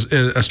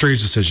a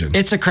strange decision.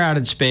 It's a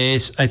crowded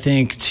space. I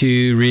think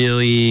to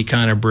really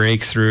kind of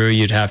break through,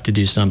 you'd have to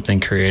do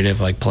something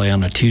creative, like play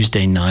on a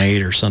Tuesday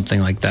night or something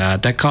like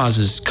that. That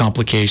causes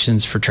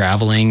complications for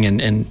traveling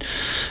and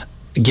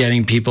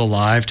getting people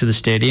live to the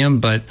stadium.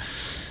 But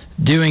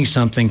doing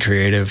something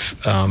creative,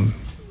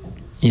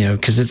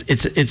 because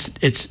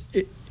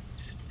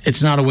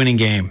it's not a winning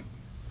game.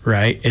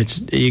 Right,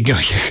 you're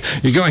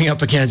going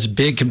up against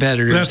big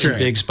competitors in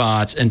big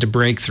spots, and to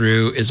break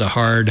through is a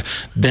hard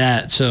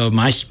bet. So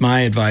my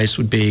advice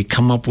would be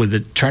try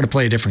to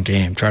play a different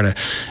game, try to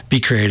be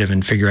creative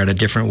and figure out a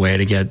different way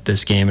to get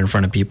this game in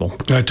front of people.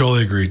 I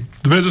totally agree.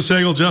 The business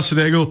angle, Justin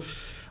Angle.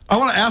 I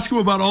want to ask him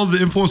about all the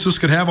influence this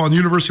could have on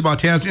University of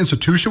Montana's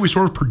institution. We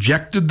sort of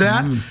projected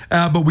that,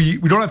 but we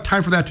don't have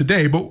time for that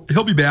today. But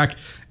he'll be back,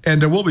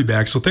 and we'll be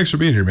back. So thanks for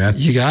being here, man.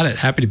 You got it.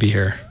 Happy to be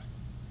here.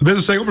 The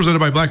business angle presented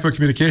by Blackfoot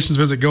Communications.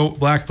 Visit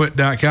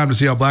goblackfoot.com to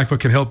see how Blackfoot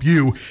can help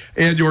you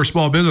and your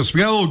small business. We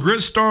got a little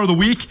Griz Star of the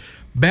Week.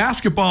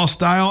 basketball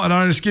style, and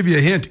I'll just give you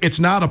a hint. It's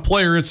not a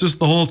player, it's just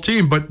the whole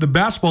team. But the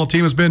basketball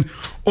team has been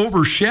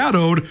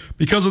overshadowed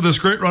because of this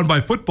great run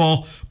by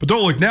football. But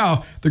don't look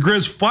now. The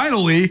Griz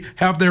finally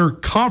have their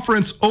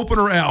conference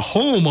opener at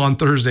home on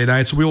Thursday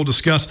night. So we will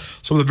discuss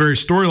some of the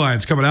various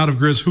storylines coming out of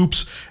Griz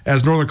Hoops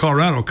as Northern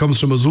Colorado comes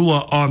to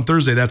Missoula on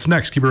Thursday. That's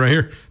next. Keep it right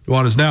here.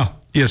 Nuanez Now,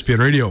 ESPN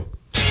Radio.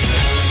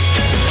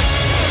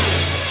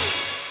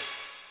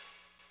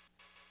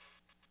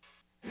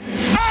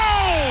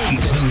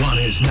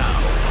 Now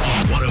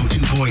on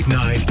 102.9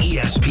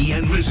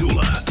 ESPN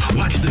Missoula.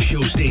 Watch the show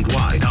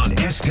statewide on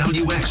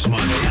SWX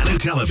Montana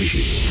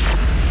Television.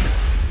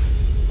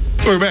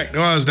 We're back.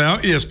 Nuanez Now,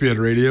 ESPN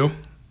Radio.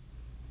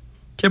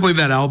 Can't believe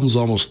that album's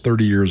almost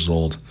 30 years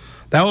old.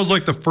 That was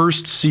like the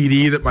first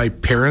CD that my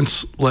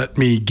parents let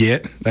me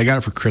get. I got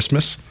it for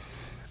Christmas.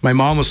 My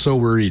mom was so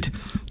worried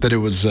that it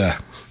was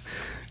some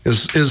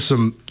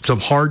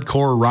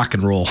hardcore rock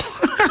and roll.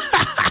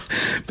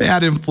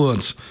 Bad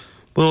influence.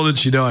 Little did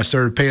she know, I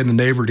started paying the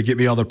neighbor to get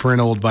me all the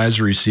parental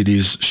advisory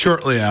CDs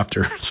shortly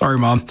after. Sorry,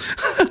 Mom.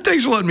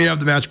 Thanks for letting me have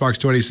the Matchbox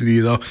 20 CD,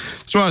 though.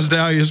 Nuanez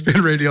Now,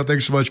 ESPN Radio.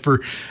 Thanks so much for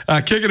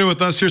kicking it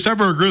with us here. Time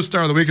for our Griz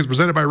Star of the Week. Is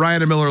presented by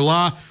Ryan and Miller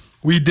Law.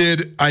 We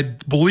did, I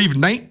believe,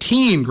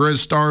 19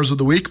 Griz Stars of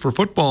the Week for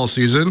football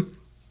season.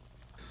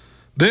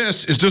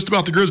 This is just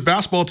about the Griz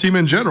basketball team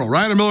in general.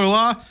 Ryan and Miller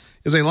Law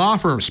is a law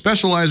firm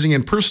specializing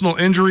in personal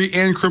injury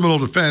and criminal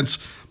defense.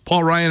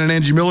 Paul Ryan and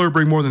Angie Miller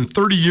bring more than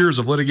 30 years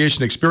of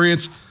litigation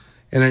experience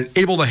and are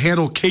able to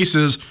handle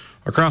cases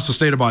across the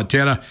state of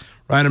Montana.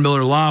 Ryan and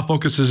Miller Law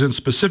focuses in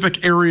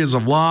specific areas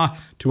of law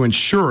to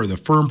ensure the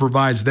firm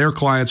provides their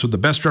clients with the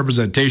best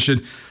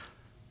representation.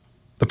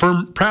 The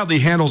firm proudly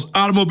handles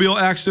automobile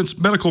accidents,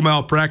 medical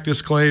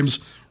malpractice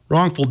claims,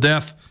 wrongful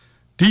death,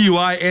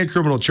 DUI, and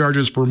criminal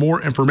charges. For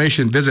more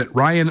information, visit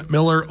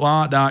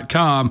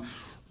RyanMillerLaw.com.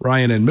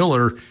 Ryan and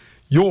Miller,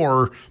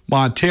 your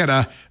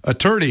Montana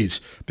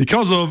attorneys.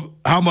 Because of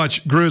how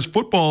much Griz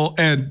football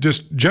and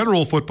just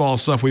general football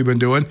stuff we've been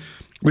doing,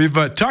 we've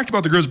talked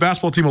about the Griz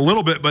basketball team a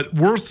little bit, but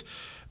worth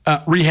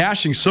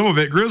rehashing some of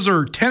it. Griz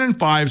are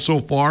 10-5 so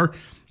far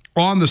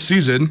on the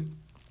season.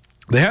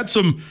 They had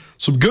some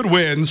good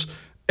wins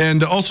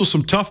and also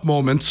some tough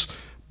moments,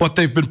 but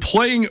they've been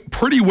playing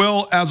pretty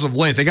well as of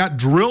late. They got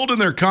drilled in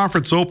their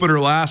conference opener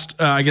last,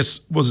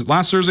 was it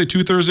last Thursday,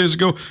 2 Thursdays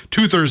ago?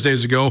 2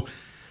 Thursdays ago.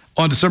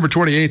 On December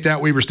 28th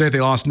at Weber State, they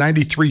lost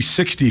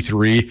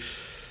 93-63.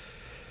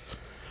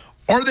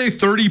 Are they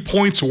 30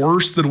 points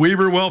worse than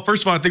Weber? Well,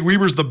 first of all, I think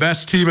Weber's the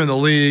best team in the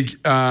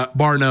league,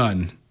 bar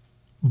none.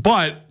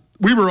 But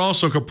Weber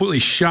also completely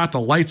shot the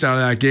lights out of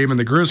that game, and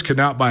the Griz could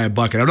not buy a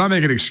bucket. I'm not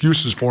making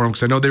excuses for them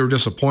because I know they were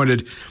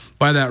disappointed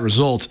by that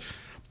result.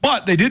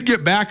 But they did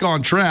get back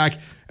on track,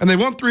 and they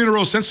won 3 in a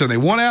row since then. They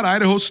won at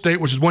Idaho State,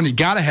 which is one you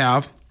got to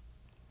have.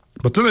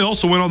 But then they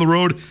also went on the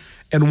road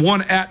and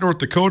won at North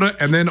Dakota,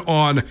 and then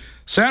on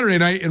Saturday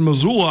night in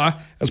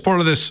Missoula, as part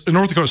of this,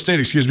 North Dakota State,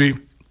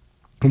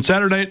 on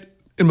Saturday night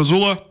in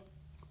Missoula,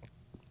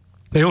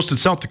 they hosted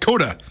South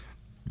Dakota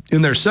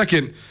in their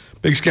second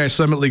Big Sky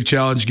Summit League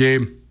Challenge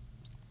game,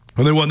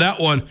 and they won that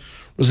one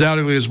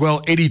resoundingly as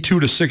well,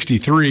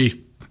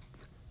 82-63.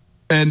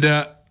 And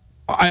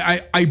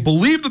I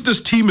believe that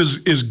this team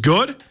is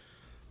good,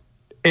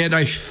 and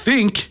I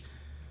think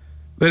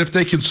that if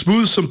they can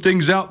smooth some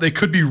things out, they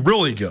could be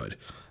really good.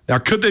 Now,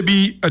 could they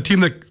be a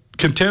team that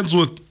contends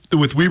with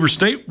Weber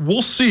State?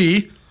 We'll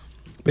see.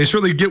 They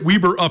certainly get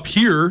Weber up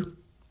here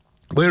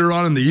later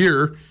on in the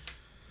year.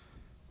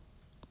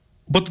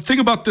 But the thing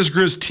about this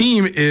Griz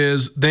team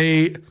is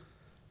they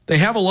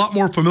have a lot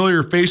more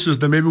familiar faces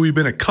than maybe we've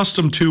been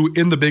accustomed to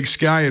in the Big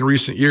Sky in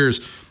recent years.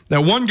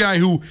 Now, one guy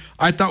who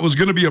I thought was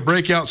going to be a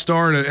breakout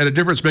star and a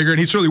difference maker, and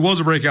he certainly was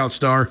a breakout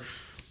star,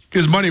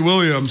 is Money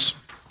Williams.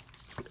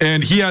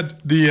 And he had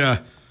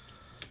the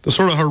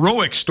sort of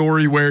heroic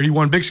story where he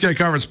won Big Sky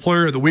Conference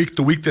Player of the Week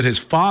that his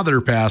father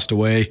passed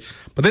away.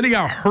 But then he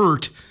got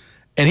hurt,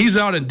 and he's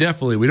out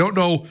indefinitely. We don't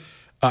know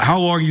how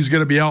long he's going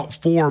to be out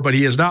for, but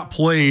he has not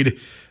played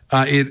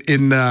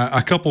in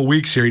a couple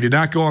weeks here. He did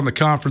not go on the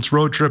conference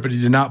road trip, and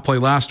he did not play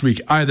last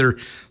week either.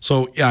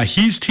 So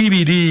he's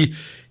TBD.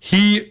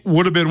 He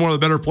would have been one of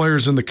the better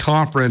players in the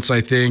conference,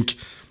 I think,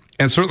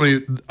 and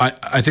certainly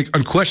I think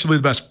unquestionably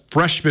the best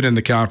freshman in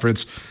the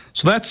conference.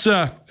 So that's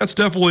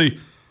definitely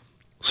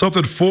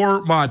something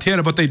for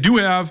Montana, but they do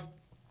have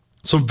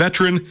some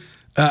veteran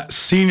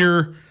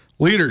senior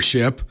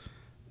leadership.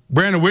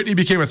 Brandon Whitney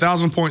became a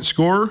 1,000-point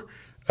scorer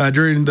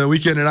during the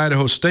weekend at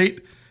Idaho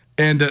State,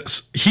 and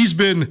he's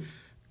been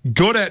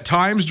good at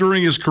times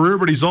during his career,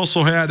 but he's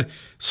also had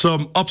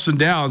some ups and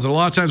downs. And a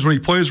lot of times when he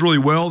plays really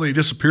well, then he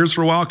disappears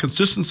for a while.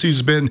 Consistency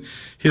has been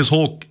his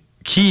whole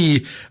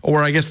key,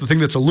 or I guess the thing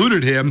that's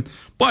eluded him.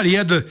 But he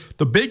had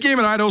the big game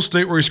at Idaho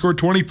State where he scored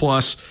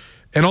 20-plus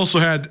and also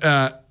had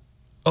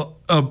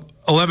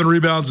 11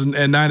 rebounds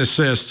and 9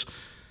 assists.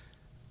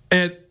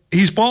 And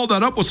he's followed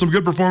that up with some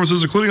good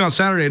performances, including on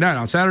Saturday night.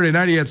 On Saturday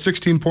night, he had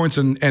 16 points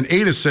and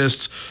 8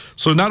 assists.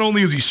 So not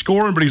only is he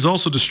scoring, but he's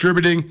also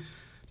distributing.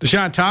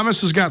 Deshaun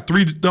Thomas has got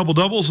 3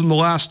 double-doubles in the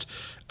last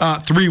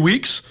 3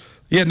 weeks.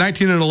 He had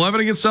 19 and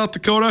 11 against South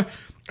Dakota.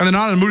 And then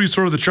Auden Moody's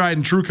sort of the tried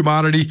and true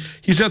commodity.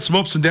 He's had some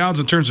ups and downs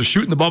in terms of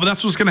shooting the ball, but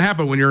that's what's going to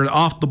happen when you're an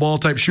off-the-ball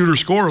type shooter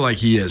scorer like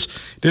he is.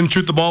 Didn't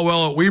shoot the ball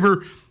well at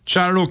Weber.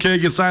 Shot it okay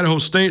against Idaho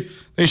State.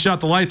 They shot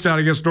the lights out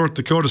against North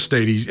Dakota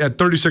State. He had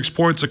 36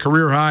 points, a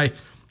career high.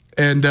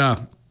 And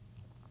the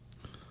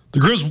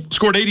Griz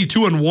scored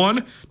 82 and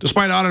 1,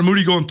 despite Auden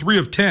Moody going 3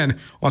 of 10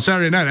 on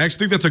Saturday night. I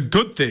actually think that's a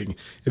good thing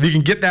if you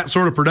can get that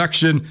sort of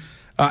production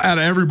out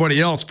of everybody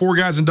else. 4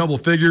 guys in double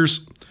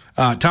figures.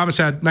 Thomas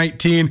had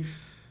 19.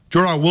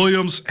 Jordan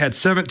Williams had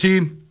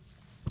 17.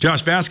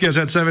 Josh Vasquez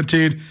had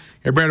 17.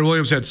 And Brandon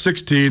Williams had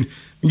 16.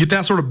 You get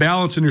that sort of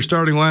balance in your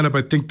starting lineup.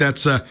 I think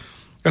that's a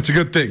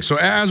good thing. So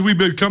as we've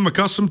become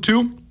accustomed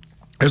to,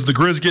 as the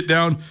Griz get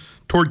down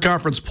toward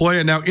conference play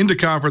and now into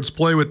conference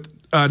play with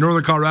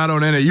Northern Colorado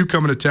and NAU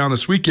coming to town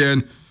this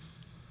weekend,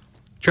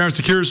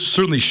 Travis DeCuire's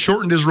certainly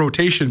shortened his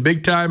rotation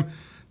big time.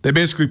 They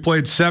basically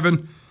played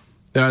 7.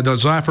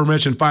 Those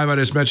aforementioned 5 I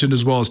just mentioned,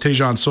 as well as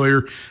Tejan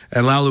Sawyer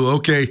and Lalu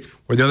Oke,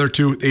 where the other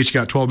 2 each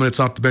got 12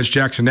 minutes off the bench.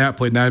 Jackson Knapp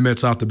played 9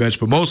 minutes off the bench,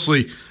 but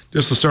mostly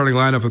just the starting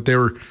lineup that they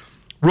were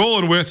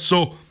rolling with.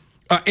 So,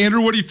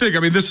 Andrew, what do you think? I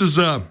mean, this is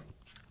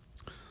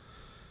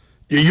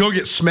you'll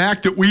get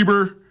smacked at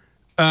Weber.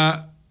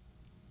 It's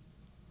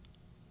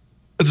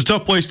a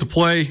tough place to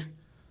play.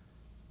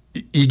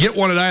 You get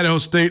one at Idaho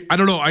State. I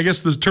don't know. I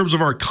guess in terms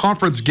of our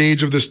conference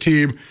gauge of this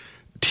team,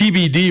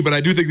 TBD, but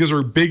I do think these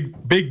are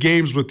big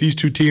games with these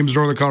 2 teams,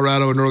 Northern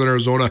Colorado and Northern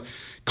Arizona,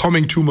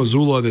 coming to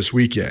Missoula this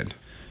weekend.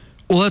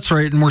 Well, that's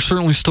right, and we're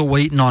certainly still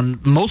waiting on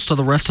most of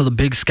the rest of the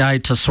Big Sky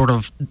to sort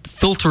of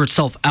filter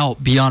itself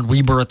out beyond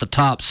Weber at the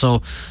top.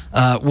 So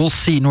we'll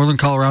see. Northern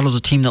Colorado's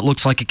a team that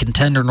looks like a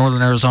contender.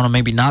 Northern Arizona,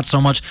 maybe not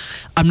so much.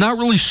 I'm not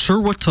really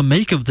sure what to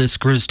make of this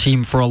Griz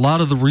team for a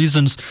lot of the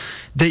reasons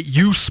that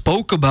you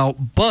spoke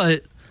about,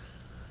 but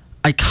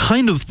I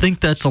kind of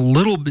think that's a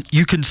little bit,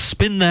 you can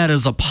spin that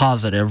as a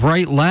positive,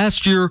 right?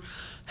 Last year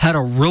had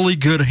a really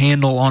good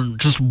handle on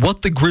just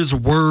what the Griz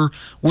were,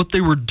 what they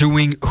were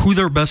doing, who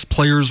their best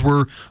players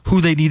were,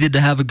 who they needed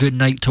to have a good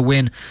night to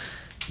win.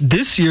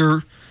 This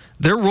year,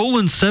 they're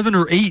rolling 7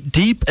 or 8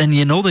 deep, and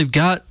they've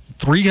got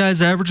 3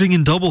 guys averaging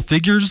in double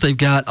figures. They've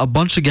got a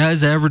bunch of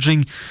guys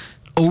averaging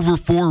over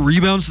 4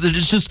 rebounds.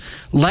 It's just,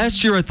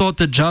 last year I thought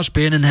that Josh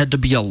Bannon had to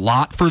be a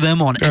lot for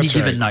them on any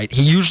given night.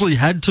 He usually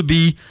had to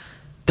be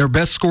their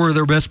best scorer,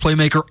 their best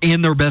playmaker,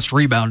 and their best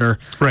rebounder.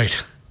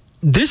 Right.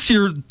 This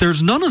year,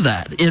 there's none of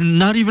that, and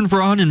not even for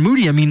Auden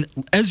Moody. I mean,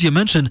 as you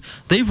mentioned,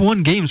 they've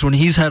won games when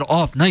he's had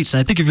off nights, and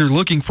I think if you're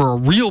looking for a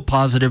real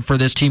positive for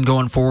this team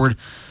going forward,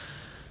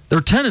 they're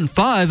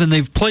 10-5, and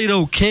they've played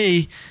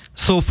okay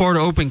so far to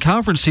open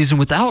conference season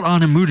without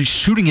Auden Moody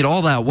shooting it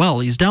all that well.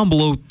 He's down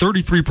below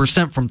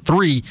 33% from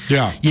 3.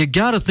 Yeah. You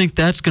got to think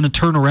that's going to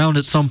turn around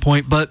at some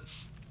point, but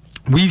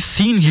we've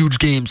seen huge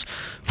games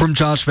from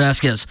Josh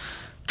Vasquez.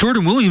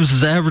 Jordan Williams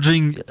is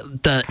averaging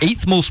the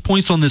 8th most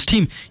points on this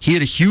team. He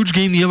had a huge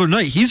game the other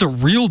night. He's a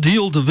real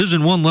deal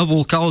Division I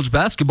level college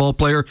basketball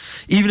player,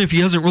 even if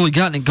he hasn't really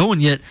gotten it going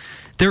yet.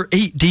 They're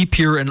 8 deep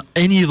here, and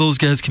any of those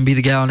guys can be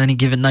the guy on any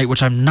given night,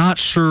 which I'm not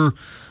sure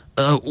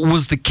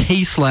was the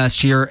case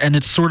last year. And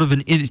it's sort of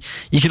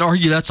you can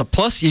argue that's a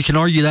plus, you can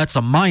argue that's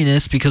a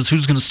minus, because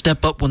who's going to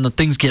step up when the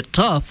things get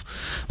tough?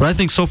 But I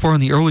think so far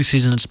in the early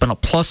season, it's been a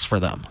plus for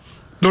them.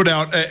 No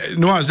doubt.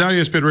 Nuanez now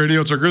ESPN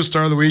Radio. It's our Griz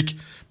Star of the Week,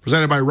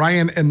 presented by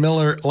Ryan and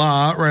Miller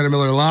Law,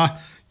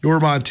 your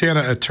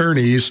Montana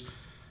attorneys.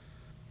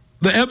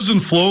 The ebbs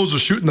and flows of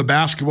shooting the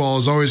basketball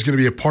is always going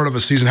to be a part of a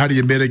season. How do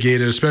you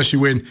mitigate it, especially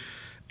when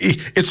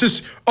it's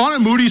just,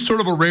 Auden Moody's sort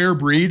of a rare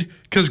breed,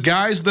 because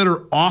guys that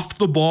are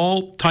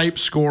off-the-ball type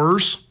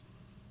scorers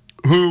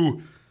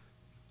who,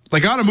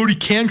 like Auden Moody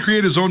can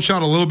create his own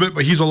shot a little bit,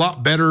 but he's a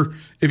lot better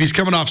if he's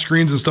coming off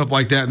screens and stuff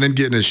like that and then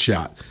getting his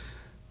shot.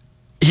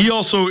 He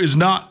also is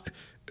not,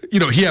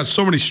 he has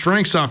so many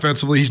strengths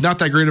offensively. He's not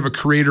that great of a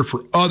creator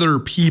for other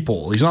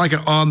people. He's not like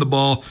an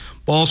on-the-ball,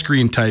 ball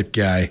screen type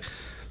guy.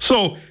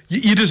 So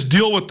you just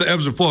deal with the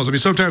ebbs and flows. I mean,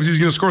 sometimes he's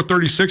going to score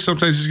 36,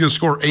 sometimes he's going to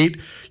score 8.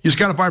 You just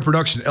got to find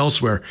production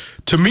elsewhere.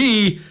 To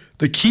me,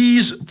 the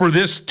keys for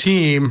this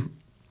team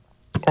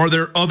are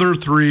their other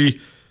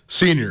 3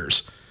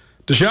 seniors.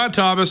 Deshaun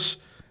Thomas,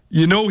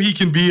 he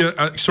can be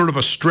a sort of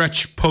a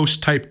stretch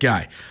post type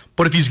guy.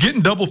 But if he's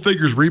getting double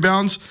figures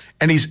rebounds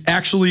and he's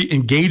actually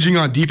engaging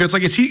on defense,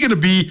 like, is he going to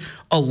be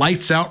a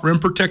lights-out rim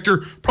protector?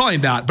 Probably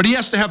not. But he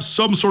has to have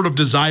some sort of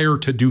desire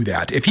to do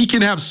that. If he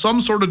can have some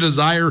sort of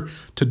desire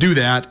to do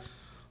that,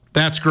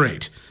 that's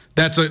great.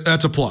 That's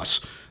a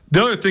plus.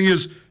 The other thing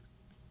is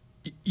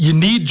you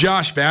need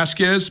Josh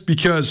Vasquez,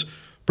 because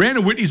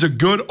Brandon Whitney's a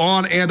good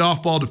on- and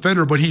off-ball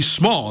defender, but he's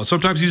small.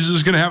 Sometimes he's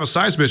just going to have a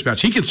size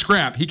mismatch. He can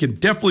scrap. He can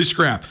definitely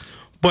scrap.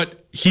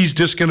 But he's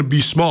just going to be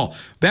small.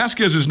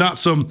 Vasquez is not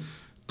some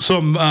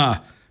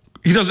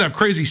he doesn't have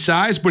crazy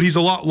size, but he's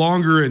a lot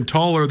longer and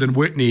taller than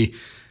Whitney.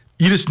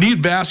 You just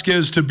need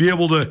Vasquez to be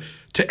able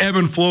to ebb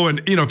and flow.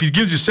 And, if he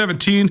gives you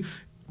 17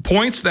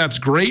 points, that's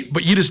great,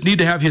 but you just need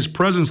to have his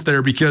presence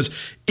there, because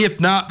if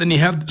not, then you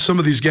have some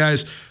of these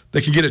guys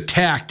that can get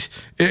attacked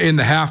in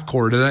the half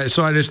court. And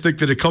so I just think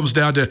that it comes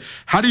down to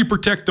how do you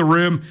protect the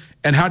rim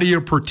and how do you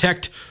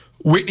protect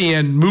Whitney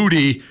and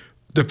Moody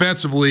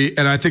defensively.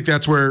 And I think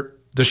that's where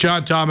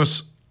Deshaun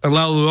Thomas and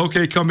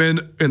Lalu come in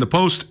the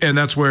post, and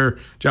that's where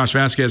Josh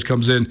Vasquez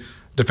comes in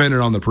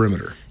defending on the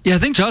perimeter. Yeah, I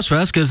think Josh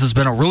Vasquez has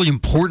been a really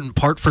important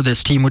part for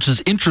this team, which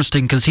is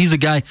interesting because he's a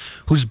guy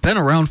who's been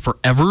around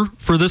forever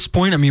for this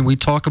point. I mean, we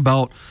talk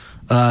about,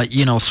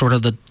 sort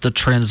of the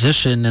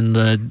transition and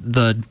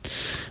the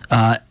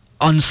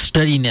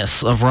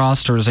unsteadiness of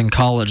rosters in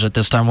college at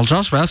this time. Well,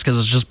 Josh Vasquez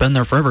has just been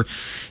there forever.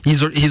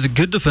 He's a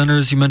good defender,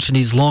 as you mentioned.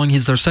 He's long.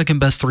 He's their second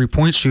best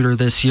three-point shooter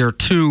this year,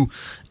 too.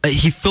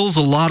 He fills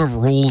a lot of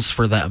roles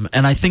for them,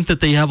 and I think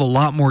that they have a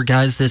lot more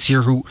guys this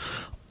year who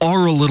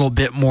are a little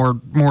bit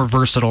more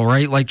versatile,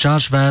 right? Like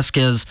Josh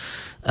Vasquez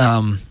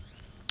can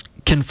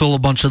fill a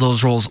bunch of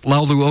those roles.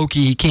 Laulu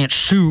Oki, he can't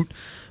shoot,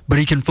 but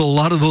he can fill a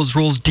lot of those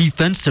roles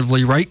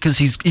defensively, right? Because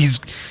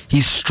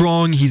he's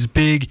strong, he's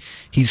big,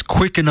 he's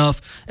quick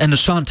enough. And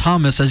Deshaun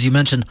Thomas, as you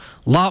mentioned,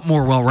 a lot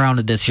more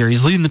well-rounded this year.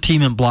 He's leading the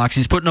team in blocks.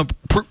 He's putting up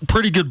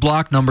pretty good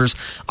block numbers.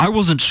 I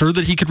wasn't sure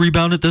that he could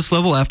rebound at this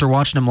level after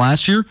watching him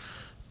last year.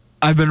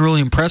 I've been really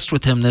impressed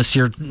with him this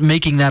year,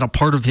 making that a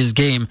part of his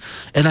game,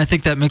 and I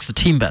think that makes the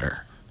team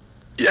better.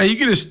 Yeah, you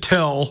can just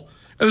tell,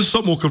 and this is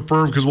something we'll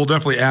confirm because we'll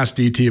definitely ask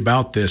DT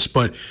about this,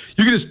 but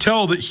you can just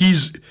tell that he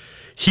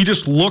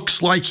just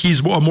looks like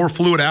he's a more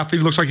fluid athlete.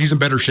 He looks like he's in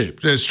better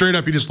shape. Straight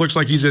up, he just looks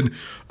like he's in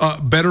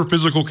better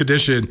physical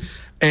condition,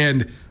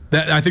 and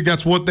I think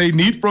that's what they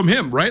need from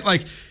him, right?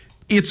 Like,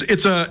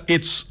 it's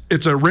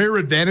a rare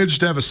advantage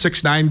to have a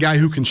 6'9" guy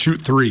who can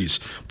shoot threes,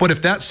 but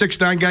if that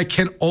 6'9" guy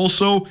can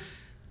also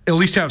at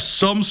least have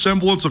some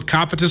semblance of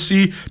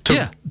competency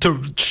to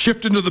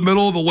shift into the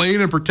middle of the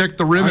lane and protect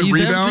the rim and he's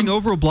rebound. Averaging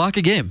over a block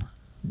a game.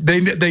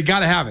 They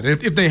got to have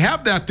it. If they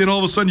have that, then all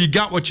of a sudden you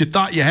got what you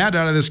thought you had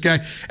out of this guy.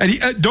 And he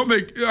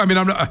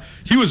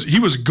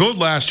was good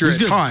last year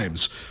at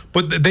times,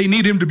 but they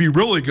need him to be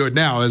really good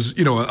now as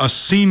a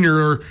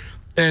senior.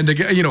 And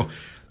the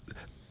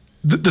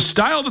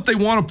style that they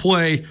want to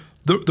play,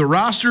 the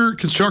roster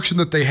construction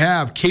that they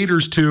have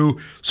caters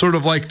to sort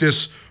of like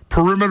this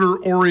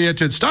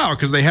perimeter-oriented style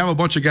because they have a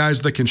bunch of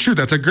guys that can shoot.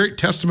 That's a great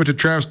testament to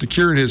Travis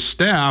DeCuire and his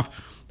staff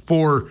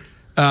for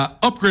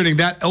upgrading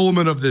that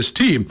element of this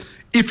team.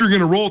 If you're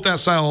going to roll with that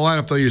style of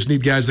lineup, though, you just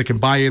need guys that can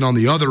buy in on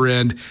the other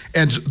end.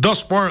 And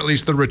thus far, at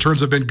least, the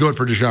returns have been good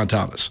for Deshaun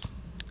Thomas.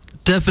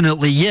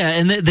 Definitely, yeah.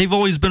 And they've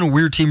always been a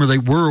weird team, or they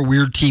were a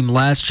weird team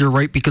last year,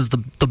 right? Because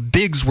the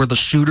bigs were the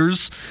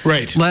shooters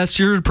last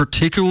year,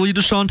 particularly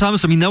Deshaun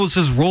Thomas. I mean, that was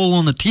his role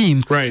on the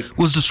team,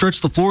 was to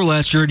stretch the floor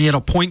last year, and he had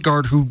a point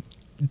guard who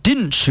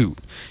didn't shoot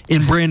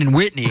in Brandon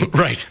Whitney.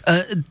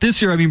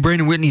 This year, I mean,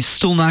 Brandon Whitney's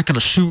still not going to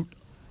shoot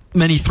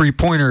many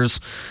three-pointers.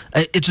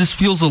 It just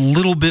feels a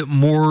little bit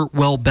more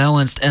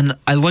well-balanced, and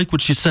I like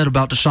what you said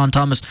about Deshaun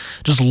Thomas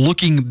just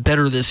looking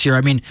better this year.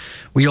 I mean,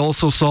 we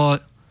also saw,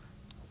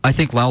 I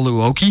think,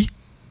 Laulu Oki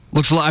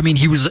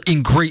he was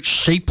in great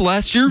shape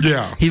last year.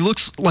 Yeah. He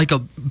looks like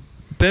a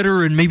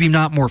better and maybe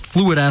not more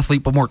fluid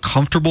athlete, but more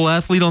comfortable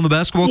athlete on the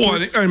basketball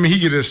court. Well, I mean,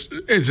 it's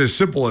as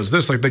simple as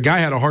this. Like, the guy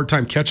had a hard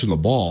time catching the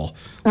ball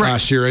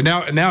last year, and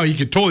now he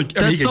could totally he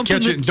can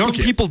catch it and dunk it.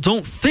 Some people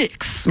don't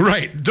fix.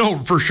 Right. No,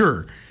 for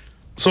sure.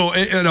 So,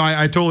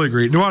 I totally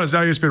agree. Nuanez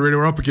now ESPN Radio.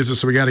 We're up against this,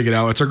 so we got to get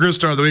out. It's our Griz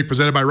Star of the Week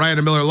presented by Ryan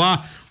and Miller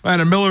Law.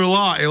 Ryan and Miller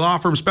Law, a law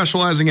firm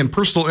specializing in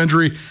personal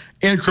injury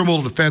and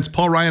criminal defense.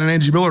 Paul Ryan and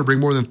Angie Miller bring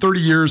more than 30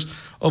 years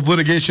of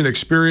litigation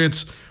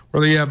experience,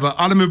 whether you have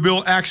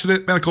automobile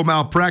accident, medical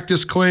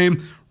malpractice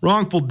claim,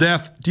 wrongful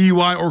death,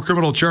 DUI, or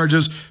criminal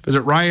charges.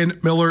 Visit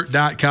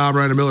RyanMiller.com.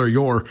 Ryan and Miller,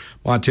 your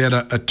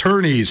Montana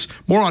attorneys.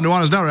 More on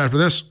Nuanez now right after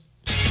this.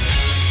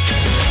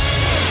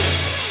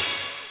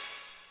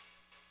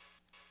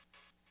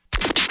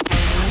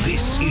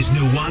 This is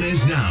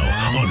Nuanez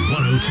Now on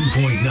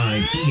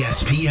 102.9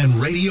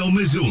 ESPN Radio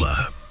Missoula.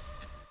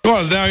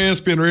 Nuanez Now,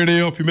 ESPN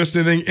Radio. If you missed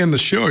anything in the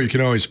show, you can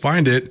always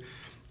find it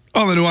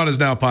on the Nuanez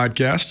Now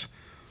podcast.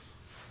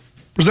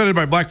 Presented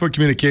by Blackfoot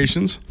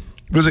Communications.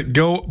 Visit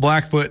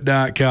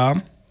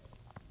goblackfoot.com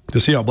to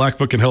see how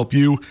Blackfoot can help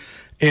you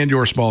and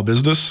your small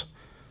business.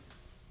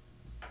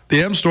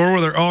 The M Store,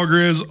 where they're all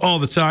Griz all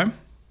the time.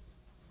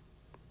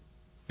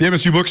 The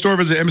MSU Bookstore,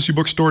 visit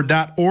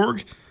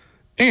msubookstore.org.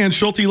 And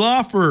Schulte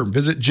Law Firm,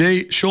 visit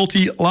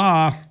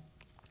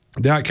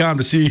jschultelaw.com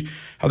to see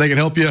how they can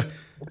help you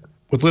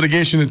with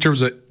litigation in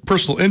terms of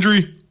personal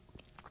injury,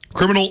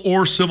 criminal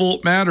or civil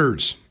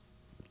matters.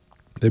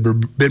 They've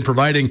been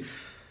providing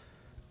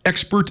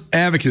expert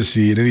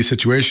advocacy in any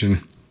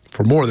situation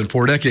for more than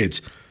 4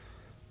 decades.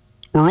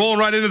 We're rolling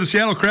right into the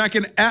Seattle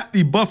Kraken at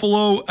the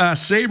Buffalo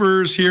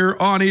Sabres here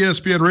on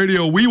ESPN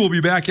Radio. We will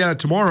be back at it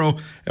tomorrow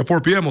at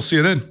 4 p.m. We'll see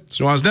you then. It's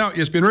Nuanez Now,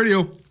 ESPN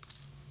Radio.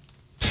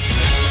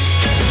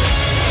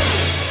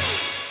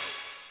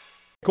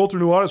 Colter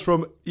Nuanez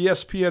from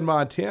ESPN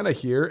Montana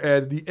here,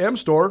 and the M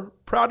Store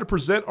proud to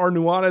present our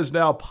Nuanez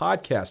Now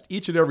podcast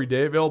each and every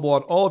day, available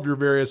on all of your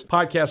various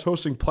podcast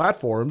hosting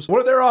platforms.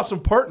 One of their awesome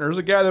partners,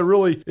 a guy that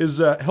really is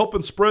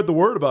helping spread the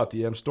word about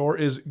the M-Store,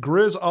 is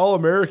Griz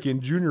All-American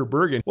Junior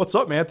Bergen. What's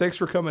up, man? Thanks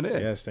for coming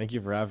in. Yes, thank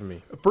you for having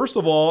me. First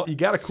of all, you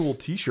got a cool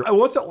t-shirt.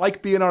 What's it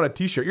like being on a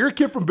t-shirt? You're a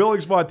kid from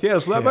Billings, Montana,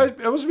 so that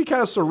must be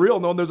kind of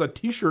surreal knowing there's a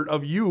t-shirt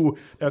of you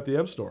at the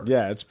M-Store.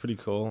 Yeah, it's pretty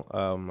cool.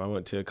 I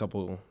went to a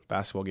couple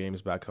basketball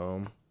games back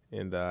home,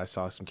 and I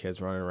saw some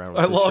kids running around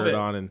with the shirt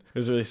on, and it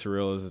was really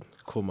surreal. It was a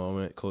cool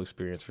moment, cool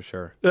experience for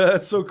sure.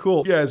 That's so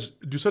cool. You guys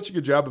do such a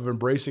good job of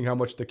embracing how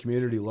much the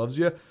community loves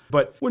you.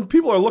 But when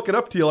people are looking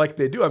up to you like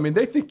they do, I mean,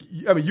 they think,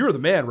 you're the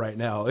man right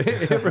now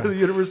for the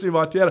University of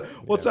Montana.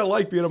 What's that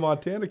like being a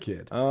Montana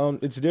kid?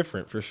 It's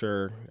different for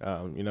sure.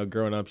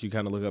 Growing up, you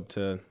kind of look up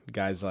to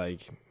guys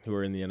like who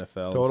are in the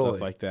NFL and stuff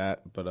like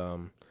that. But,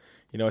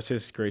 it's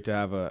just great to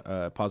have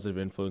a positive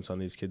influence on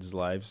these kids'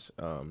 lives.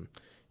 I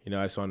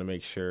just want to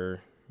make sure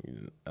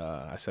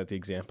I set the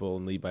example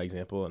and lead by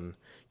example and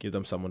give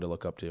them someone to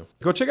look up to.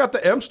 Go check out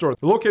the M-Store.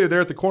 They're located there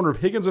at the corner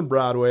of Higgins and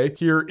Broadway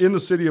here in the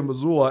city of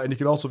Missoula, and you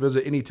can also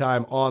visit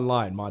anytime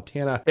online,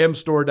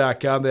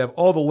 MontanaMStore.com. They have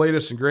all the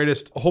latest and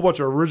greatest, a whole bunch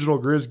of original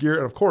Griz gear,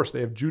 and of course,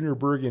 they have Junior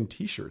Bergen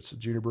t-shirts.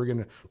 Junior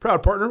Bergen,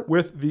 proud partner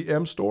with the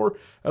M-Store,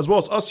 as well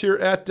as us here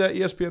at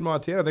ESPN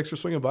Montana. Thanks for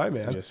swinging by,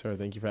 man. Yes, sir.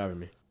 Thank you for having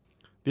me.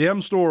 The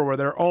M-Store, where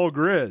they're all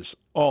Griz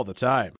all the time.